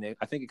straight, and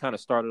I think it kind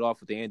of started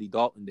off with the Andy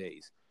Dalton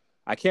days.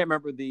 I can't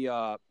remember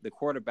the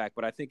quarterback,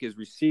 but I think his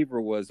receiver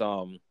was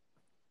he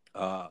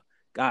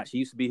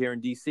used to be here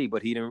in DC,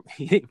 but he didn't.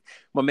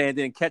 My man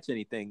didn't catch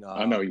anything.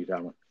 I know you're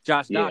talking about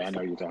Josh Doxson. Yeah, I know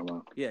you're talking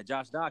about. Yeah,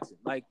 Josh Doxson.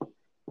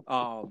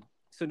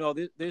 So no,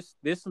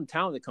 there's some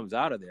talent that comes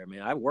out of there,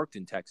 man. I worked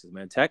in Texas,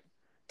 man.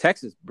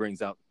 Texas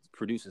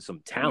produces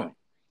some talent,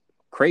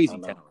 crazy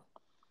talent.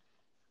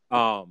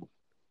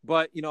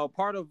 But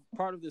part of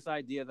this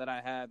idea that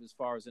I have as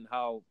far as in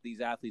how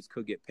these athletes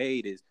could get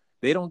paid is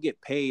they don't get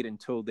paid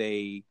until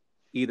they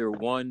either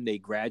they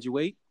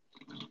graduate,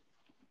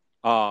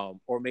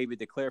 or maybe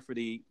declare for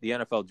the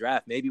NFL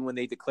draft. Maybe when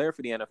they declare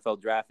for the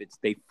NFL draft,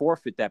 they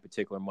forfeit that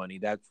particular money.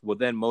 That will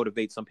then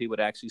motivate some people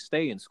to actually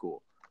stay in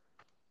school.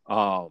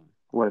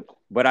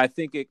 But I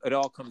think it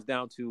all comes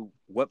down to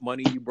what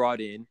money you brought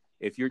in.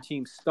 If your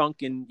team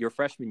stunk in your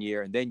freshman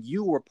year and then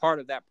you were part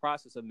of that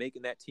process of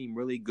making that team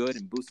really good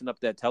and boosting up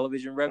that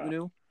television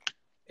revenue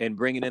and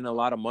bringing in a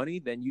lot of money,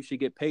 then you should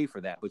get paid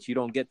for that. But you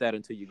don't get that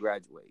until you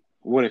graduate.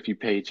 What if you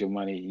paid your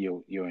money,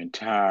 your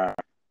entire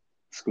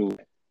school?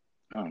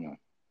 I don't know.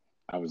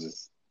 I was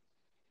just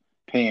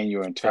paying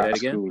your entire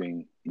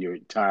schooling, your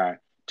entire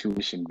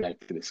tuition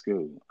back to the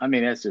school.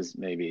 That's just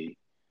maybe,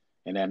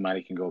 and that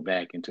money can go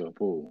back into a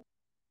pool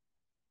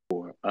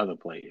for other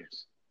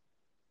players.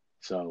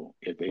 So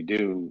if they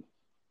do,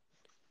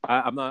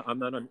 I'm not.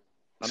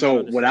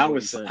 So what I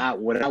was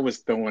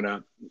throwing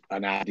up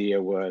an idea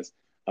was,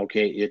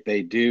 okay, if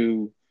they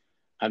do,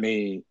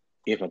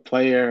 if a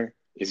player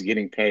is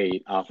getting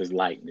paid off his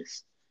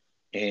likeness,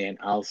 and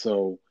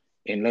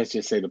let's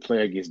just say the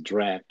player gets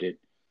drafted,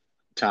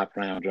 top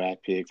round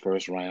draft pick,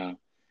 first round,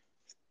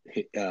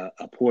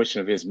 a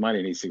portion of his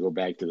money needs to go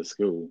back to the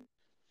school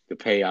to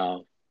pay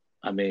off.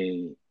 I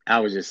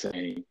was just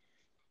saying,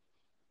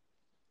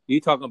 you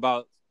talking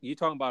about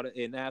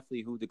an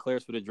athlete who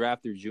declares for the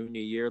draft their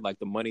junior year, like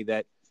the money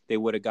that they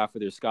would have got for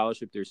their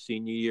scholarship their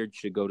senior year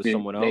should go to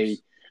someone They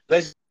else.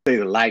 let's say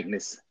the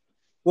likeness.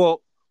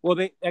 Well,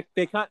 they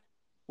kind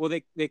well they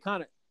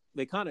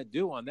kind of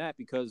do on that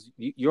because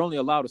you're only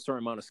allowed a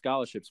certain amount of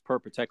scholarships per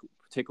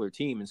particular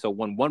team, and so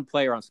when one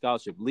player on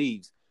scholarship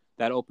leaves,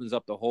 that opens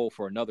up the hole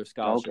for another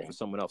scholarship for Okay,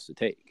 someone else to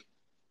take.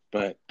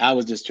 but I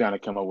was just trying to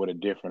come up with a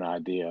different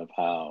idea of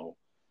how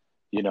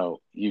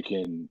you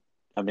can.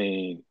 I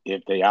mean,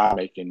 if they are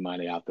making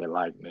money off their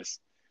likeness,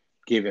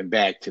 giving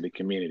back to the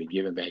community,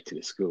 giving back to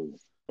the school,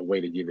 a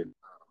way to give it,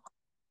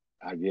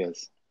 I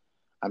guess.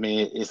 I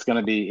mean, it's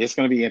gonna be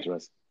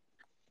interesting.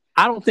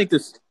 I don't think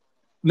this,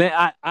 man.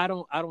 I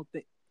don't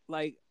think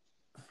like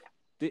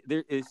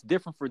there it's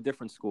different for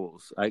different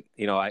schools. I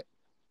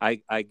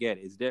get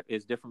it.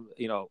 It's different.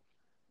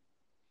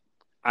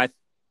 I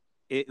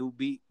it would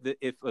be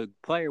if a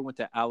player went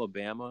to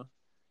Alabama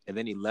and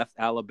then he left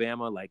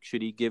Alabama, like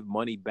should he give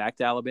money back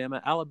to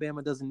Alabama?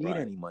 Alabama doesn't need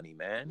Right. any money,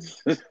 man.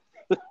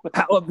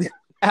 Alabama,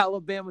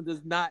 Alabama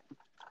does not.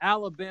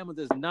 Alabama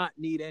does not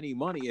need any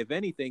money. If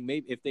anything,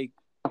 maybe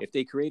if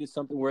they created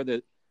something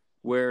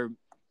where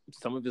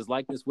some of his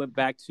likeness went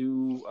back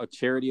to a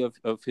charity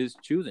of his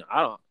choosing.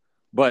 I don't.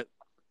 But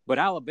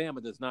Alabama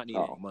does not need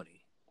any Oh,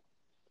 money.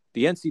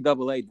 The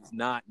NCAA does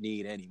not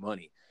need any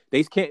money.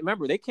 They can't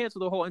remember they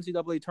canceled the whole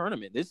NCAA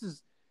tournament. This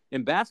is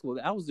in basketball.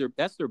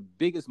 That's their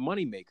biggest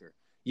money maker.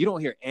 You don't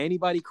hear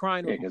anybody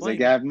crying or yeah, because they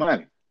complaining. got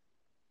money.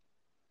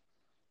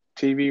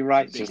 TV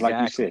rights, just like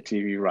you said, Exactly.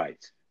 TV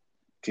rights.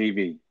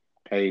 TV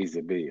pays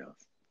the bills.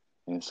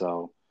 And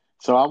so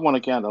I want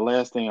to kind of, the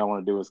last thing I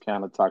want to do is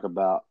kind of talk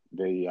about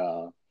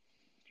the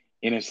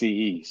NFC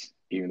East,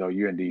 even though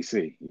you're in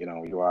DC.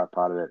 You are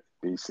part of that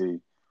DC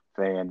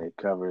fan that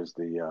covers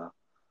the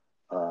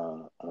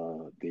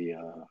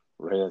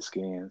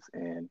Redskins.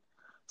 And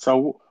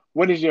so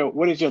what is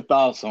your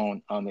thoughts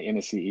on the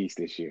NFC East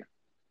this year?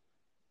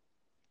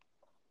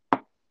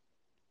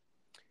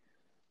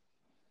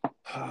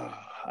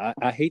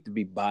 I hate to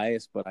be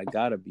biased, but I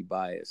gotta be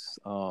biased.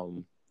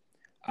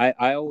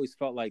 I always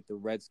felt like the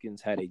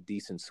Redskins had a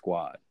decent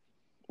squad,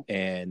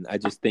 and I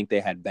just think they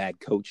had bad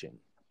coaching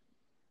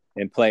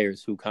and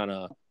players who kind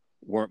of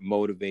weren't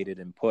motivated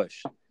and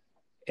pushed.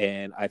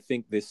 And I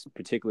think this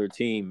particular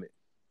team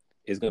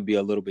is going to be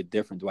a little bit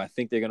different. Do I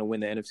think they're going to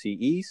win the NFC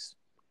East?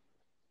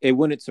 It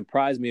wouldn't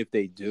surprise me if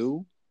they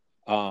do.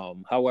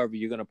 However,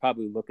 you're going to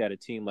probably look at a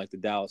team like the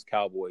Dallas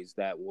Cowboys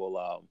that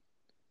will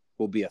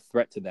be a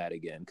threat to that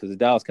again. Because the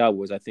Dallas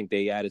Cowboys, I think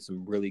they added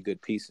some really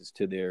good pieces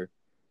to their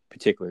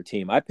particular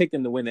team. I picked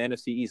them to win the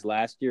NFC East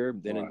last year.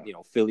 Then,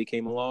 Wow. Philly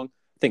came along.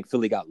 I think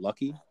Philly got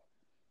lucky.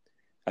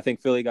 I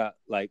think Philly got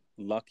like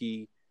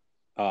lucky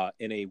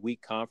in a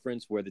weak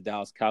conference where the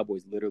Dallas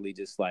Cowboys literally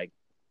just like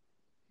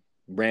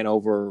ran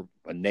over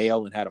a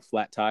nail and had a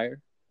flat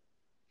tire.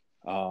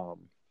 Um,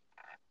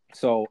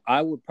 so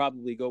I would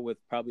probably go with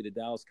probably the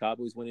Dallas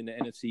Cowboys winning the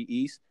NFC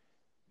East,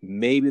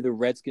 maybe the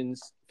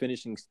Redskins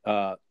finishing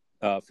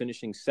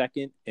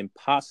second, and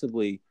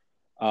possibly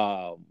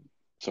So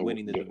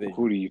winning the who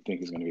division. do you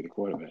think is going to be the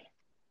quarterback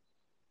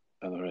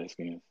of the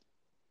Redskins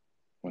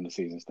when the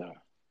season starts?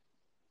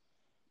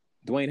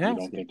 Dwayne You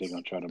don't think they're Haskins.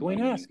 going to try to Dwayne bring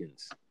in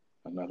Haskins.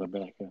 another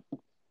backup?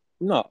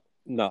 No,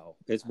 no,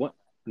 it's what?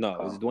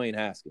 No, it's Oh. Dwayne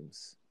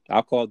Haskins.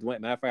 I'll call Dwayne.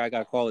 Matter of fact, I got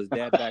to call his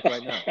dad back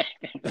right now.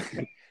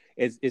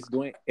 It's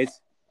Dwayne.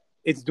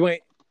 It's Dwayne.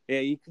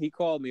 Yeah, he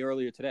called me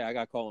earlier today. I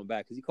got to call him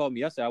back because he called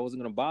me yesterday. I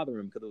wasn't going to bother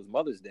him because it was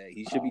Mother's Day.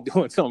 He should be Oh.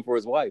 doing something for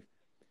his wife.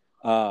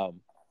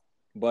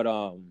 But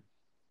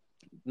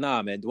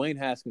nah, man, Dwayne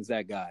Haskins,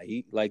 that guy.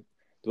 He like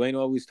Dwayne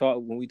always talk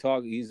when we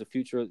talk. He's a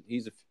future.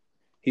 He's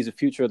a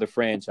future of the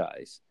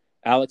franchise.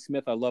 Alex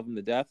Smith, I love him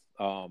to death.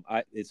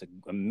 It's an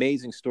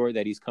amazing story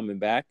that he's coming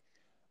back.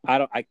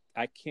 I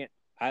can't.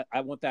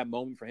 I want that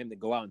moment for him to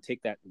go out and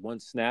take that one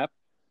snap,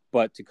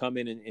 but to come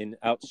in and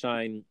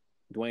outshine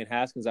Dwayne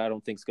Haskins, I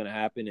don't think is going to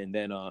happen. And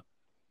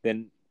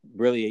then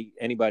really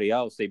anybody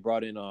else they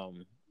brought in.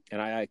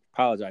 And I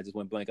apologize, I just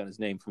went blank on his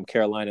name from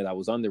Carolina that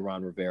was under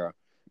Ron Rivera.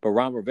 But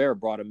Ron Rivera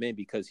brought him in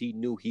because he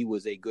knew he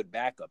was a good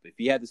backup. If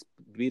he had to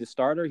be the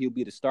starter, he'll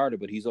be the starter,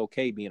 but he's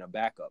okay being a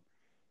backup.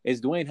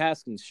 It's Dwayne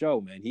Haskins' show,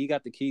 man. He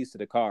got the keys to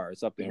the car.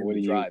 It's up to And him what to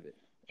do you? drive it.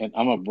 And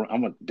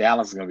I'm a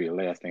Dallas is going to be the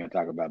last thing I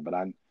talk about, but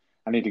I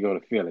need to go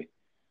to Philly.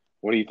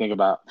 What do you think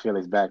about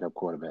Philly's backup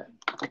quarterback?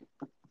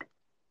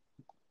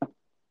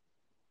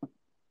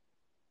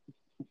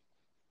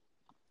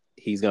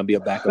 He's going to be a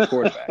backup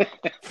quarterback.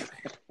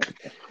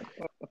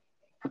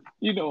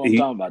 You know what I'm He,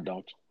 talking about,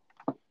 don't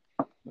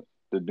you?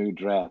 The new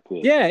draft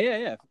pick.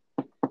 yeah.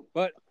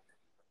 But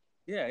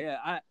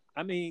yeah.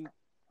 I mean,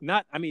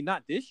 not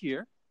this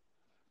year.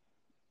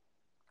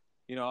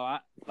 I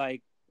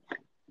like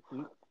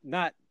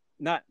not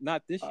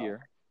this Oh,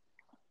 year.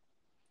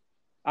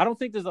 I don't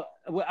think there's a.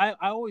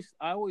 I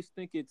always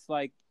think it's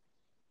like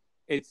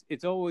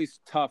it's always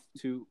tough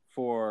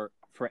for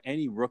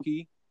any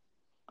rookie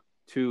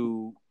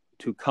to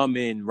come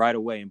in right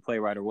away and play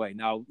right away.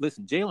 Now,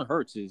 listen, Jalen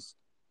Hurts is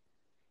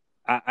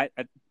I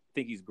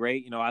think he's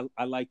great. You know,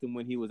 I liked him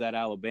when he was at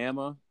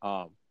Alabama.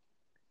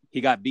 He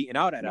got beaten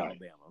out at Right.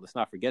 Alabama. Let's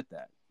not forget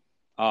that.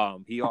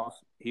 He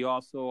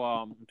also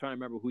I'm trying to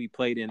remember who he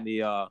played in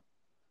the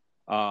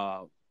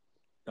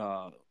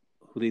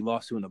who they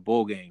lost to in the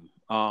bowl game.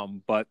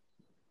 But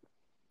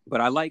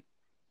I like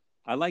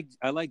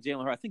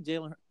Jalen Hurts. I think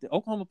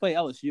Oklahoma played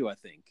LSU, I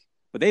think,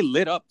 but they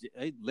lit up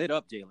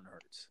Jalen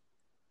Hurts.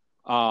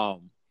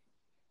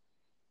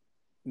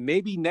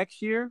 Maybe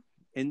next year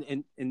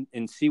and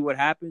see what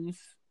happens.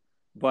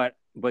 But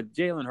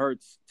Jalen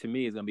Hurts to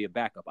me is gonna be a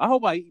backup. I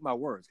hope I eat my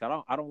words.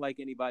 I don't like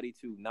anybody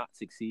to not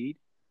succeed.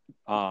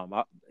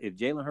 If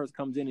Jalen Hurts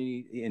comes in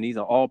and he's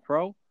an All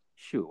Pro,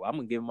 shoot, I'm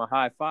gonna give him a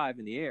high five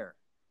in the air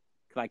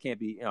because I can't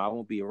be, I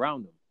won't be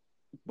around him.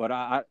 But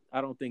I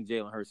don't think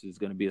Jalen Hurts is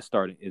gonna be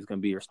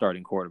your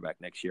starting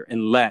quarterback next year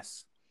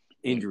unless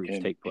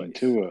injuries take place. And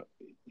Tua,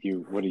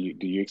 do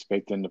you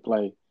expect him to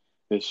play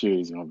this year?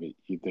 He's gonna be.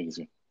 You think he's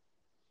gonna?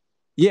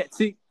 Yeah.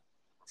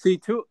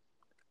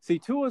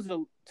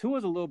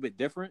 Tua's a little bit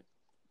different.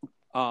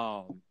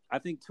 I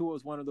think Tua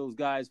is one of those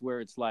guys where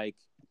it's like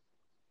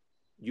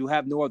you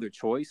have no other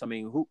choice. I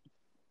mean,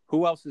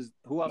 who else is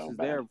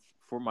there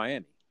for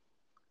Miami?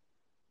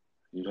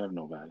 You have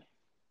nobody.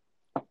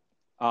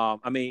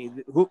 I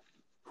mean,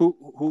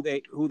 who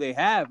they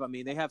have? I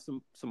mean, they have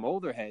some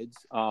older heads.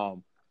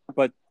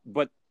 But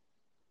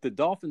the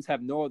Dolphins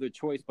have no other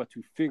choice but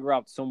to figure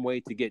out some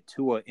way to get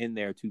Tua in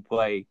there to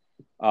play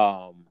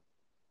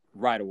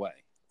right away.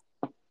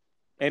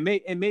 And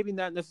maybe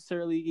not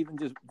necessarily even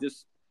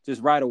just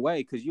right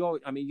away, because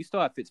you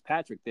still have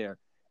Fitzpatrick there,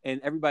 and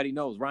everybody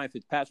knows Ryan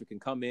Fitzpatrick can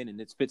come in and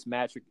it's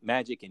Fitzmagic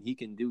magic, and he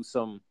can do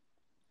some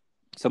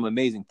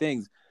amazing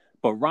things.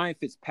 But Ryan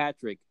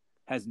Fitzpatrick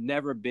has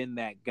never been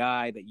that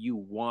guy that you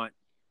want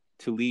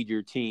to lead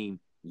your team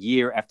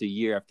year after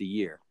year after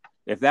year.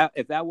 If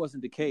that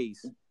wasn't the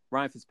case,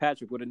 Ryan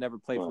Fitzpatrick would have never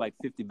played for like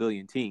 50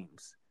 billion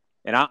teams.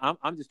 And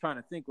I'm just trying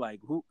to think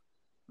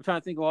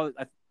of all.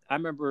 I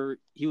remember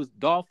he was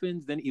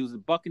Dolphins, then he was the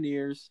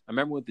Buccaneers. I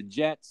remember with the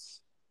Jets.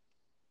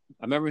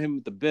 I remember him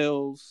with the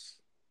Bills,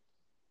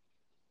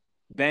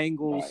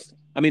 Bengals. Right.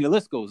 I mean, the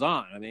list goes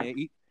on. I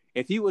mean,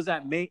 if he was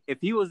that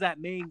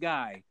main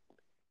guy,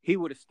 he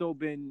would have still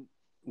been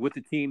with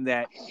the team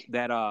that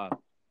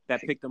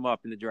picked him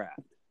up in the draft,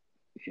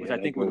 which I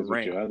think was the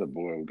Rams. Your other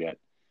boy who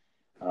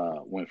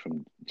went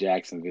from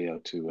Jacksonville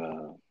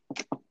to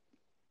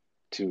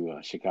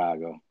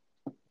Chicago.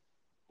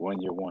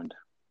 1 year wonder.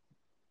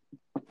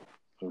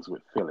 It was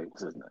with Philly.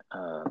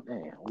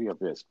 Man, we up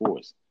here at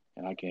sports,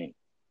 and I can't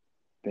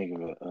think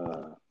of it.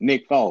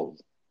 Nick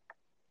Foles.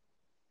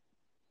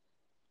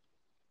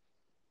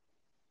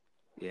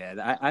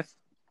 Yeah,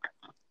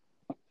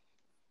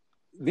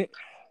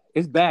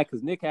 it's bad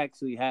because Nick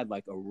actually had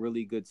like a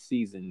really good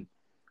season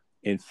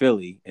in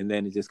Philly, and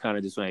then it just kind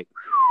of just like,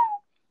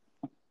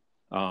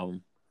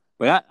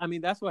 but I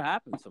mean that's what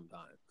happens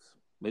sometimes.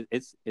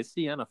 It's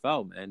the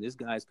NFL, man. This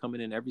guy's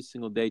coming in every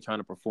single day trying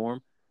to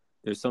perform.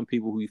 There's some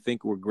people who you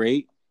think were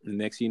great, and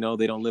next thing you know,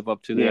 they don't live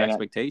up to their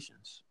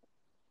expectations.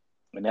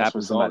 And that's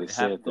what somebody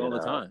said all the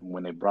time.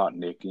 When they brought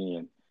Nick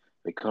in,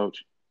 the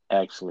coach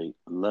actually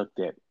looked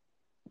at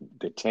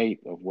the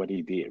tape of what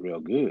he did real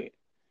good.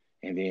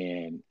 And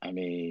then,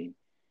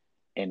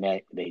 and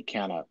that they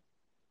kind of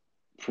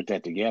put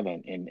that together,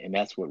 and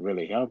that's what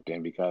really helped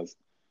him because,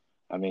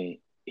 who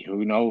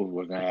knows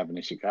what's going to happen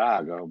in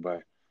Chicago,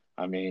 but,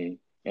 and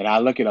I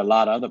look at a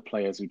lot of other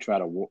players who try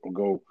to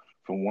go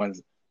from one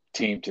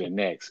team to the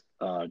next,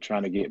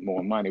 trying to get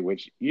more money,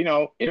 which,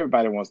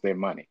 everybody wants their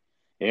money.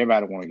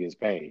 Everybody wants to get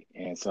paid.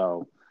 And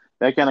so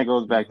that kind of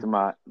goes back to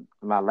my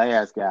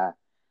last guy,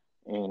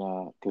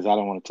 and because I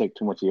don't want to take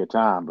too much of your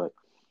time, but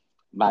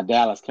my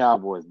Dallas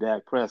Cowboys,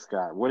 Dak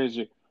Prescott. What is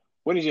your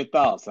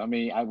thoughts? I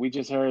mean, we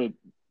just heard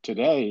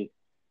today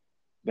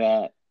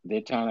that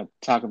they're trying to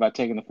talk about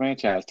taking the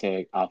franchise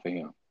tag off of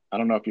him. I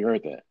don't know if you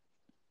heard that.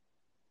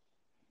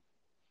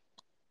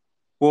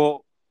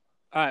 Well,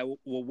 all right.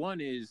 Well,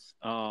 one is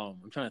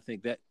I'm trying to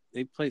think that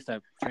they placed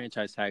that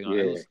franchise tag on.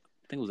 I think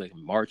it was like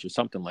in March or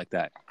something like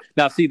that.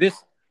 Now, see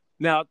this.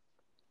 Now,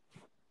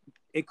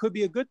 it could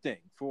be a good thing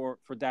for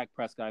Dak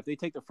Prescott if they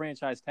take the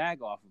franchise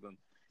tag off of him.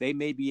 They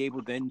may be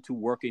able then to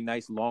work a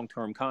nice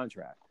long-term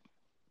contract,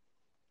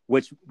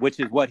 which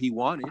is what he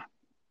wanted.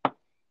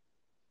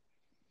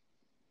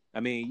 I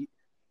mean,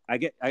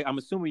 I'm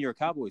assuming you're a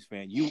Cowboys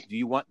fan. Do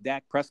you want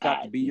Dak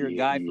Prescott to be your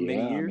guy for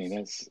many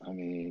years?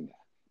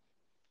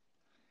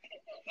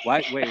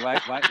 Why?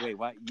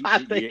 I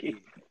think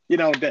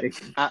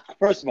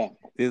first of all,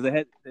 there's a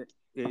head.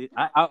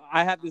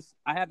 I have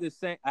this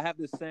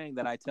saying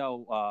that I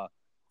tell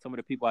some of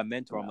the people I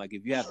mentor. I'm like,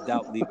 if you have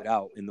doubt, leave it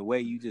out. And the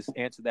way you just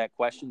answer that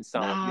question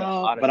sounds like you have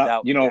a lot of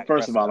doubt.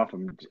 First of all, I'm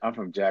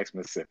from Jackson,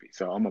 Mississippi,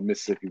 so I'm a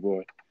Mississippi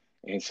boy,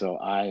 and so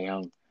I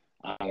am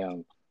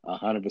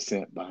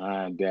 100%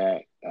 behind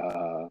Dak.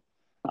 I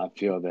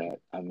feel that.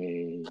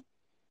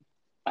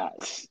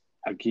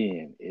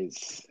 Again,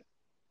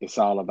 it's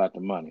all about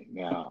the money.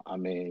 Now,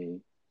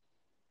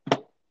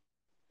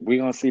 we're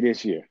gonna see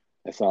this year.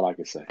 That's all I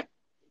can say.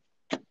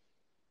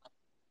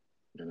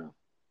 You know.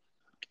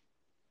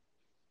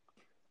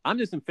 I'm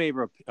just in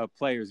favor of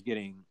players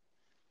getting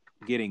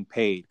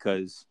paid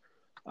because,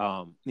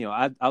 I'll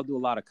do a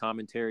lot of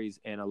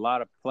commentaries, and a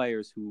lot of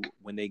players who,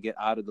 when they get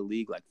out of the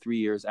league, like 3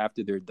 years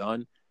after they're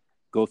done,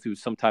 go through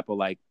some type of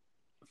like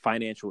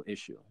financial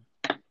issue.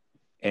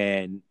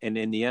 And in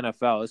the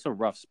NFL, it's a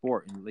rough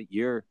sport, and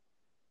your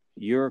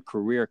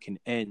career can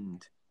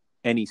end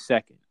any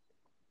second,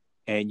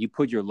 and you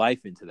put your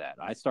life into that.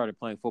 I started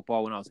playing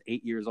football when I was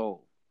 8 years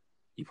old.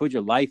 You put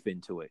your life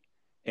into it,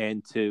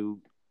 and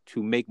to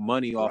make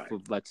money off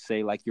of, let's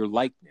say, like your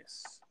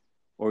likeness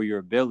or your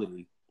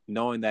ability,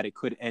 knowing that it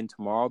could end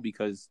tomorrow,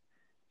 because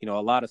a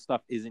lot of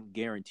stuff isn't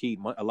guaranteed.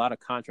 A lot of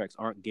contracts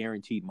aren't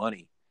guaranteed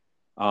money.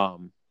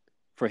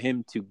 For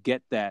him to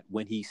get that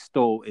when he's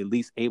still at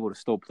least able to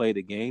still play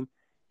the game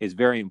is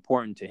very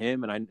important to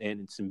him, and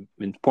it's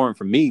important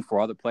for me, for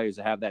other players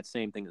to have that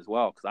same thing as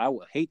well. Because I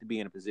would hate to be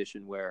in a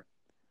position where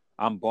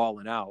I'm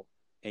balling out,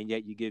 and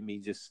yet you give me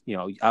just,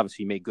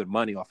 obviously you make good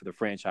money off of the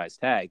franchise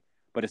tag,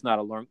 but it's not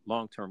a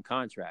long-term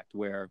contract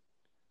where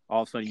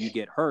all of a sudden you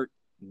get hurt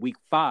week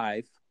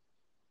 5.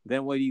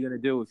 Then what are you going to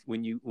do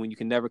when you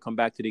can never come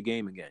back to the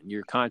game again?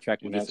 Your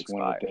contract will just expire.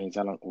 One of the things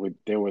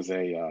there was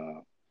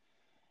a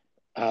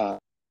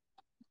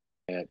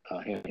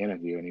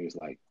interview, and he was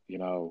like,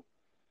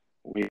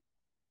 we've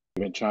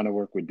been trying to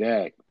work with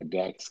Dak, but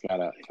Dak's got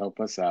to help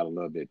us out a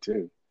little bit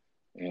too.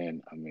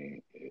 And I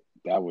mean,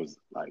 that was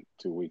like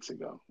 2 weeks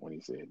ago when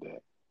he said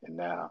that, and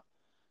now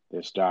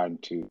they're starting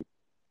to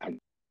talk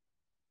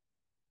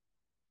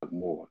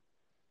more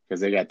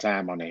because they got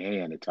time on their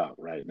hand to talk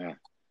right now.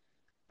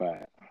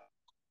 But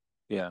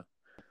yeah,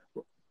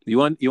 you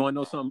want to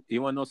know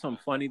something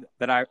funny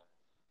that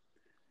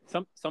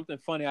something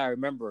funny I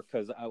remember,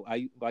 because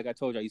I like I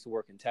told you, I used to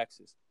work in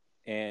Texas,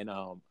 and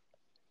I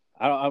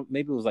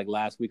maybe it was like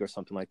last week or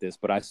something like this,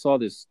 but I saw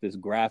this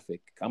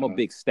graphic. I'm a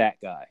big stat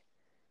guy,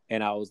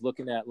 and I was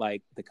looking at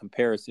like the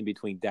comparison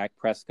between Dak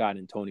Prescott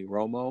and Tony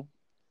Romo,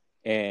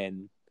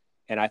 and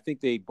I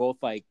think they both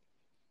like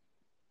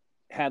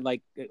had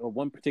like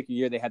one particular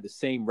year they had the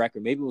same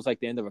record. Maybe it was like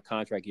the end of a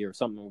contract year or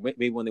something.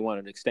 Maybe when they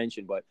wanted an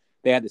extension, but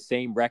they had the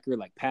same record.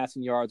 Like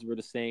passing yards were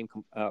the same,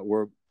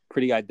 were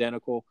pretty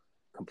identical.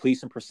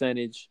 Completion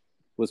percentage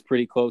was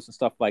pretty close and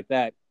stuff like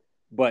that.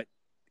 But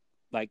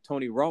like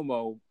Tony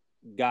Romo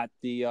got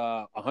the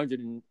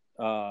 100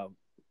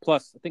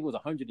 plus, I think it was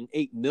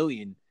 108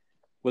 million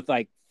with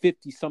like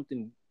 50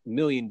 something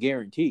million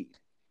guaranteed.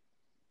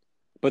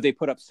 But they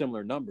put up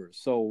similar numbers.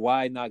 So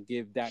why not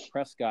give Dak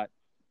Prescott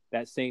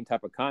that same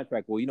type of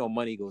contract? Well,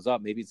 money goes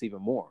up. Maybe it's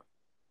even more.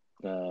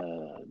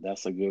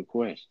 That's a good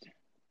question.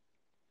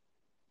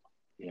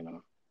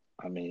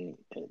 I mean,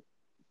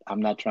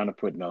 I'm not trying to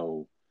put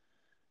no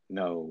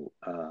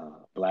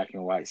black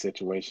and white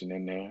situation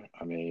in there.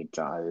 I mean,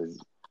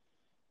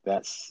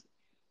 that's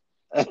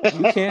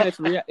you can.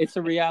 It's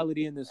a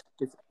reality in this.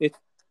 It's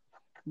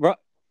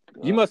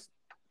you must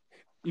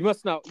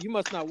not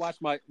watch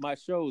my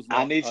shows.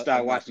 I need to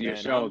start watching your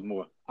shows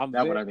more.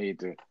 That's what I need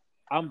to.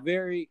 I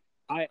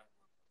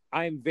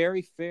am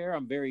very fair.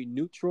 I'm very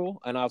neutral,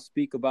 and I'll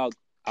speak about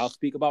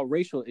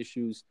racial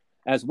issues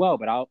as well.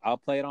 But I'll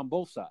play it on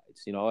both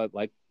sides.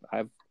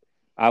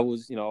 I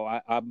was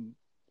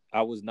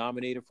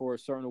nominated for a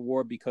certain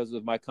award because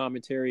of my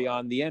commentary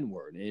on the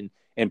N-word,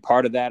 and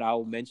part of that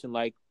I'll mention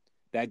like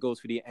that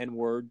goes for the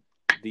N-word.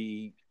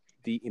 There's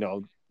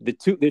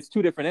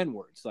two different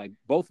N-words. Like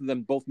both of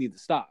them need to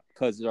stop,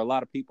 because there are a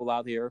lot of people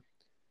out here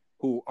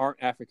who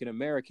aren't African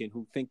American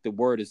who think the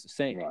word is the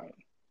same. Right.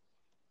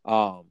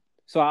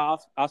 So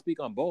I'll speak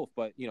on both,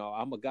 but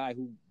I'm a guy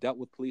who dealt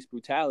with police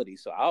brutality,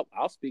 so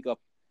I'll speak up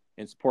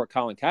and support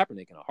Colin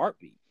Kaepernick in a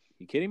heartbeat.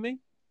 You kidding me?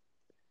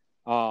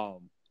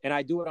 And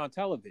I do it on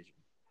television.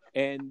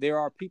 And there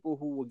are people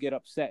who will get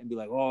upset and be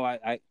like, "Oh,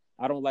 I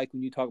don't like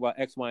when you talk about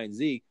X, Y, and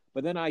Z."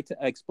 But then I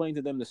explain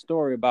to them the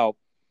story about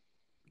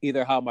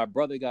either how my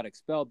brother got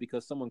expelled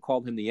because someone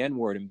called him the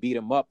N-word and beat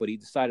him up, but he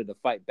decided to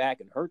fight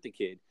back and hurt the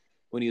kid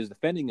when he was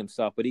defending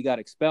himself, but he got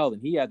expelled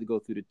and he had to go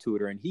through the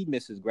tutor, and he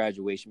missed his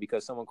graduation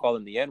because someone called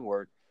him the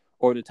N-word.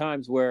 Or the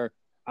times where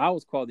I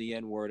was called the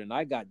N-word and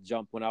I got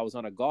jumped when I was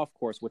on a golf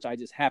course, which I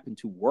just happened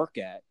to work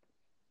at.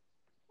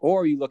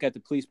 Or you look at the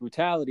police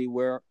brutality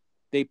where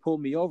they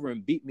pulled me over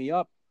and beat me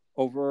up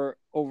over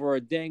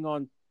a dang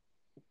on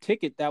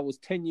ticket that was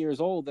 10 years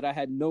old that I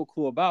had no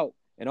clue about,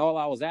 and all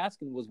I was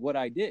asking was what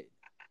I did.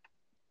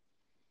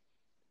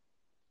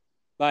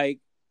 Like,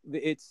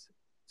 it's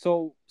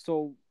so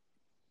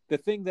the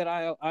thing that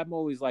I'm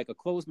always like, a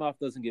closed mouth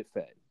doesn't get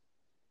fed.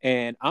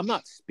 And I'm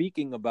not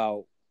speaking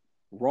about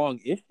wrong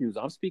issues.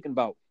 I'm speaking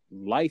about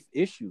life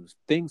issues,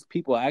 things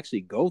people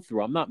actually go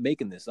through. I'm not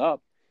making this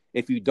up.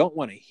 If you don't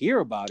want to hear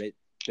about it,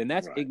 then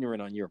that's right.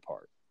 Ignorant on your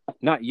part.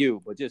 Not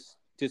you, but just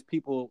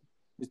people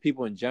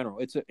in general.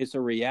 It's a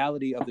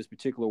reality of this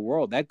particular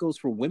world. That goes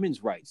for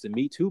women's rights, the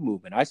Me Too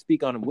movement. I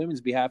speak on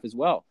women's behalf as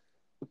well.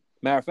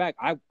 Matter of fact,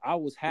 I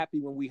was happy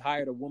when we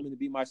hired a woman to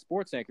be my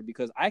sports anchor,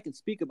 because I can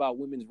speak about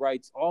women's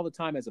rights all the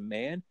time as a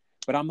man,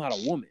 but I'm not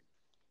a woman.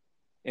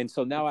 And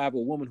so now I have a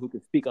woman who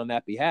can speak on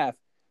that behalf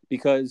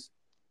because,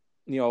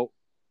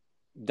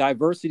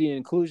 diversity and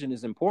inclusion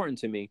is important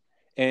to me.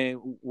 And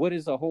what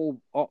is a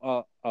whole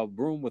a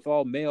room with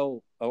all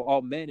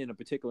men in a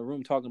particular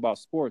room talking about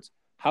sports?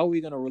 How are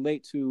we going to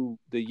relate to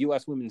the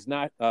U.S. women's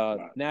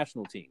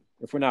national team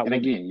if we're not? And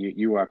again,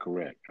 you are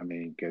correct. I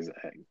mean, because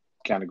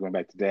kind of going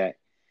back to that,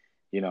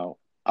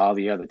 all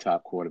the other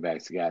top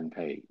quarterbacks have gotten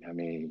paid. I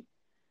mean,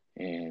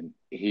 and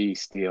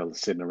he's still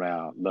sitting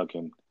around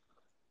looking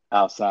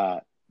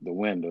outside the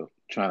window,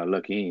 trying to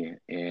look in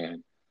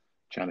and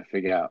trying to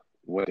figure out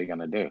what they're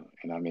gonna do.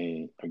 And I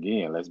mean,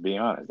 again, let's be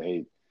honest.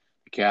 The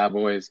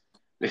Cowboys,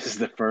 this is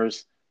the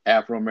first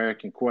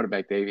Afro-American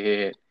quarterback they've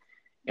had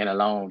in a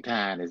long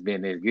time that's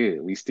been this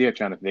good. We still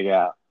trying to figure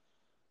out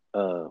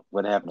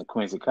what happened to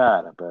Quincy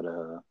Carter, but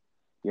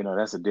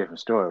that's a different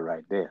story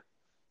right there.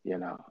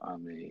 I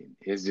mean,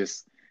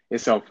 it's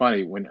so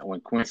funny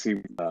when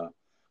Quincy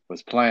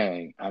was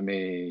playing. I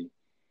mean,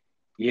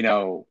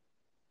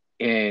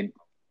 and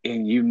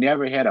you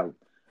never had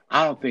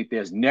I don't think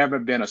there's never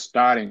been a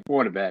starting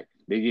quarterback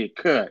that get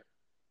cut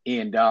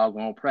in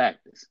doggone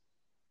practice.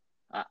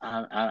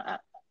 I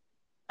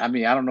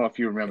mean, I don't know if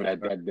you remember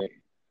that day.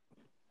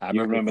 I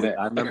remember that.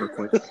 I remember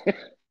Quincy.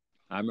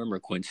 I remember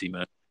Quincy,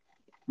 man.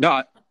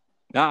 No,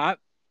 I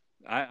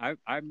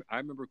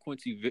remember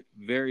Quincy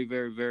very,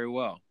 very, very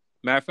well.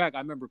 Matter of fact, I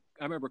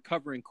remember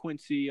covering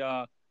Quincy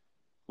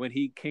when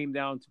he came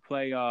down to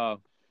play for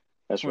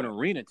an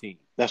arena team.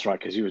 That's right,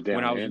 because he was down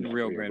when I was in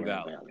Rio Grande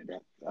Valley.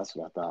 That's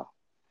what I thought.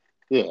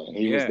 Yeah,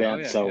 he was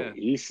down.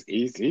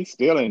 He's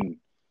still in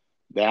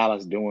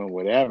Dallas doing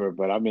whatever.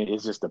 But I mean,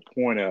 it's just the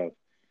point of,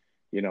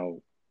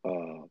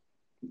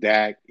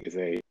 Dak is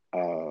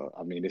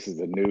this is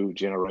a new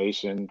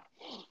generation,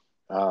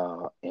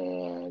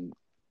 and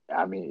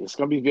I mean, it's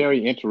going to be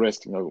very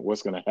interesting of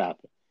what's going to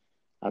happen.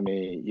 I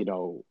mean,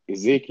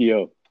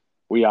 Ezekiel,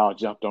 we all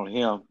jumped on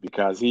him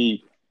because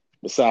he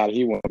decided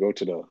he wanted to go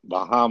to the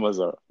Bahamas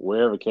or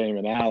wherever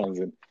Cayman Islands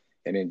and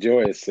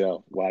enjoy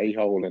himself while he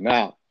holding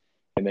out.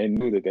 And they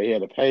knew that they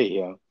had to pay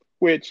him,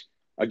 which,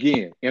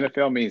 again,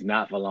 NFL means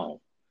not for long.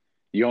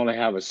 You only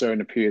have a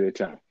certain period of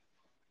time.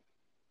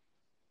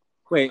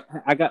 Wait,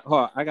 I got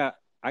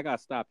to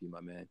stop you,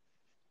 my man.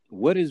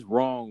 What is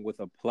wrong with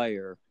a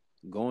player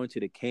going to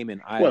the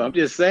Cayman Islands? Well, I'm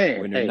just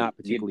saying, when they're not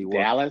particularly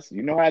Dallas.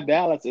 You know how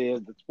Dallas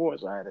is, the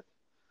sports side.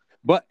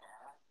 But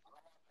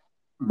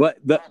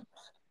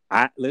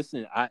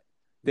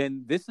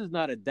then this is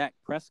not a Dak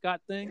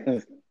Prescott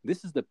thing.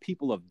 This is the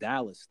people of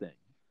Dallas thing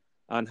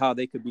on how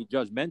they could be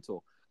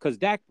judgmental. Because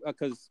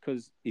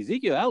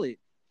Ezekiel Elliott,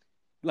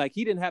 like,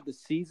 he didn't have the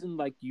season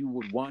like you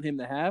would want him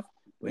to have,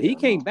 but he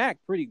came back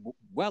pretty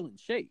well in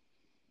shape.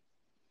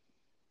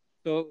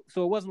 So it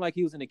wasn't like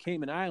he was in the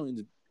Cayman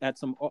Islands at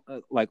some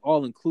like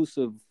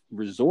all-inclusive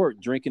resort,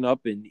 drinking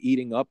up and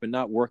eating up and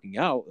not working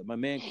out. My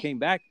man came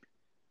back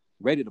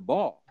ready to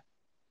ball.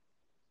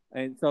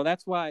 And so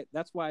that's why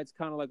it's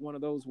kind of like one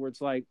of those where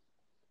it's like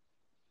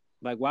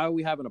why are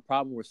we having a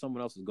problem where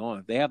someone else is going?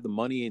 If they have the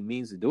money and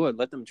means to do it,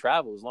 let them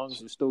travel as long as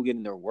they're still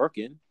getting their work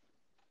in.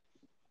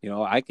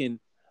 I can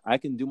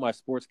do my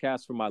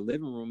sportscast from my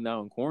living room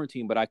now in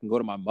quarantine, but I can go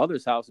to my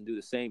mother's house and do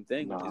the same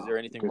thing. Is there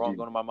anything wrong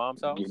going to my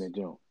mom's house?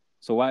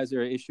 So why is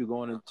there an issue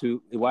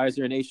why is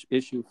there an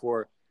issue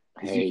for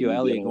Ezekiel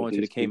Elliott going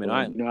to the Cayman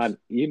Islands?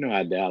 You know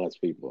how Dallas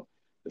people,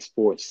 the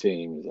sports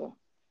teams are.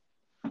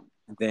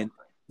 Then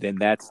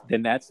that's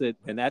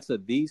a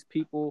these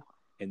people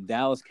and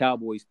Dallas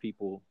Cowboys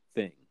people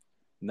thing,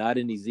 not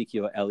an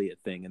Ezekiel Elliott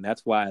thing. And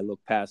that's why I look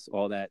past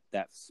all that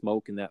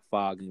smoke and that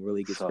fog and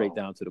really get straight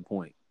down to the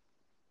point.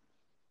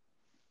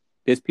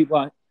 There's people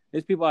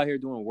out here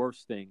doing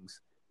worse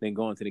things than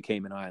going to the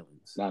Cayman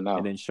Islands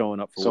and then showing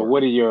up for work.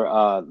 What are your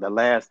the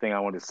last thing I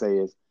want to say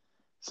is,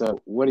 so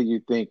what do you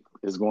think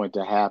is going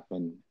to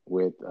happen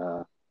with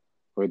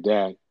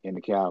Dak and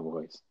the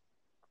Cowboys?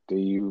 Do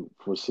you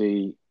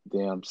foresee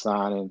them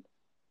signing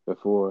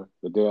before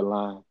the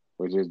deadline,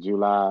 which is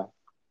July?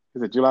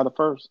 Is it July the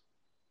 1st?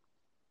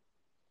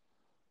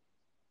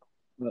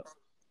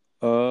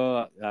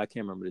 I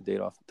can't remember the date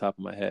off the top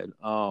of my head.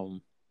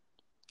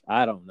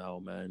 I don't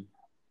know, man.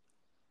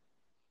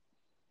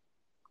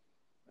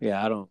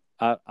 Yeah, I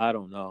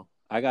don't know.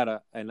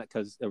 And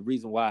because the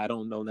reason why I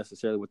don't know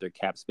necessarily what their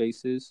cap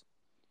space is,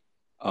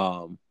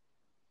 but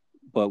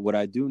what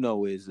I do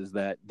know is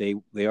that they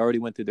already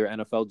went through their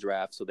NFL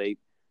draft, so they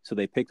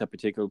picked up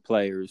particular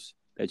players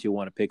that you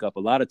want to pick up.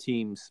 A lot of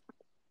teams,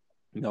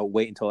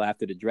 wait until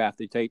after the draft.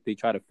 They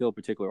try to fill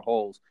particular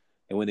holes,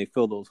 and when they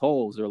fill those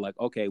holes, they're like,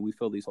 okay, we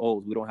fill these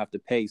holes. We don't have to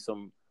pay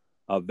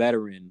a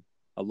veteran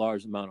a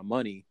large amount of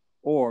money.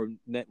 Or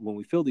when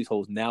we fill these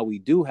holes, now we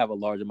do have a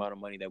large amount of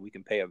money that we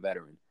can pay a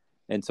veteran.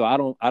 And so I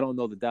don't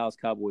know the Dallas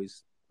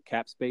Cowboys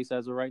cap space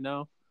as of right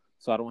now.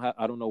 So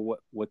I don't know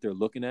what they're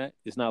looking at.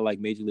 It's not like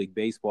Major League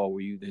Baseball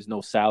where there's no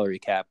salary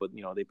cap, but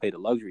they pay the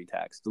luxury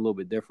tax. It's a little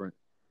bit different.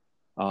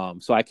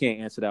 So I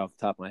can't answer that off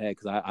the top of my head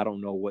because I don't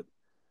know what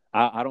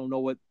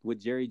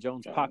Jerry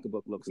Jones'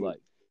 pocketbook looks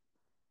like.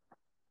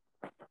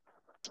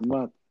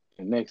 Month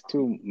The next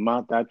 2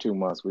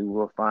 months, we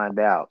will find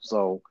out.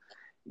 So,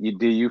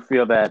 do you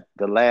feel that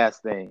the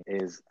last thing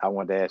is I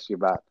wanted to ask you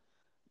about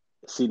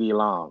CD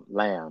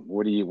Lamb?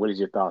 What is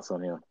your thoughts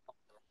on him?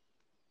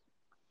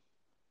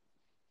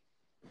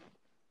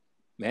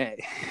 Man.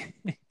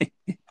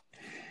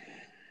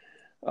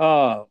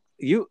 uh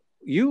you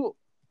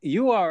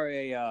you are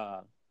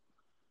a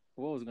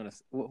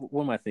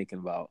what am I thinking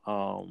about?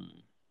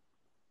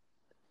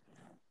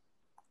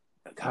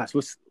 Gosh,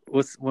 what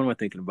am I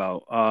thinking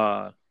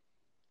about?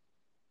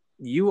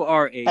 You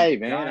are a Hey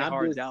man, I'm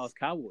diehard just Dallas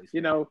Cowboys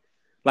you fan. know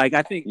Like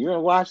I think you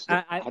in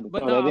Washington. I I had to but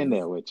throw no, that I in was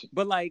there with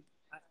but like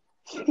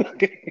you.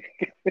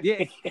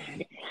 yeah,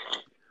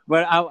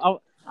 but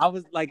I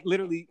was like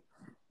literally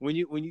when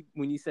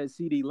you said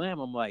CD Lamb,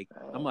 I'm like,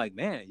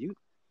 man, you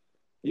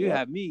Yep.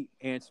 have me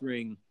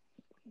answering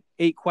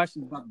 8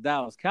 questions about the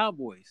Dallas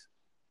Cowboys.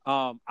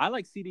 I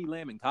like CD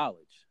Lamb in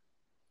college.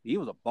 He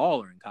was a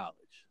baller in college.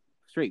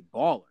 Straight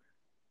baller.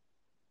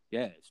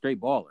 Yeah, straight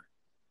baller.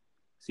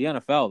 See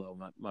NFL though,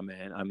 my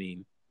man. I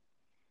mean,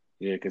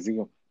 Yeah, because he.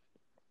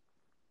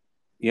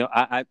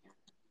 I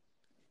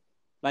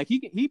like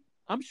he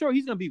I'm sure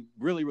he's gonna be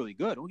really, really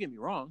good. Don't get me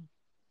wrong.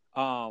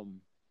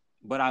 Um,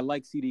 but I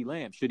like CD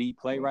Lamb. Should he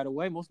play right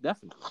away? Most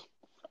definitely.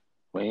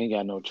 Well, he ain't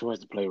got no choice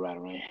to play right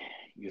away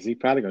because he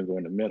probably gonna go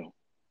in the middle.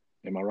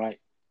 Am I right?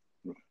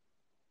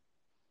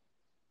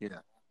 Yeah.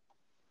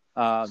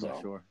 I'm not So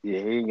sure. yeah,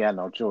 he ain't got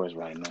no choice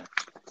right now.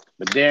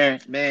 But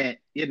Darren, man,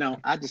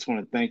 I just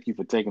want to thank you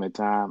for taking the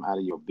time out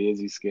of your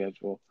busy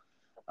schedule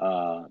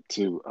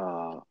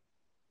to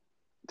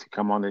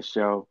come on this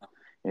show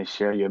and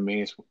share your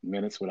minutes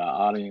with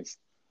our audience.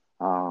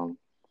 Um,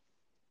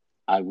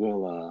 I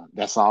will.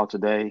 That's all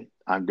today.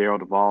 I'm Daryl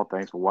Duvall.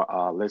 Thanks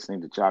for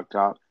listening to Chalk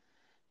Talk.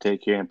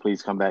 Take care and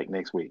please come back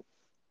next week.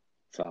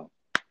 So,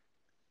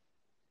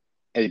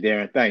 hey,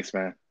 Darren, thanks,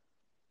 man.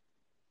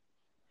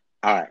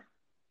 All right.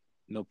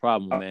 No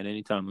problem, man.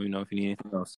 Anytime. Let me know if you need anything else.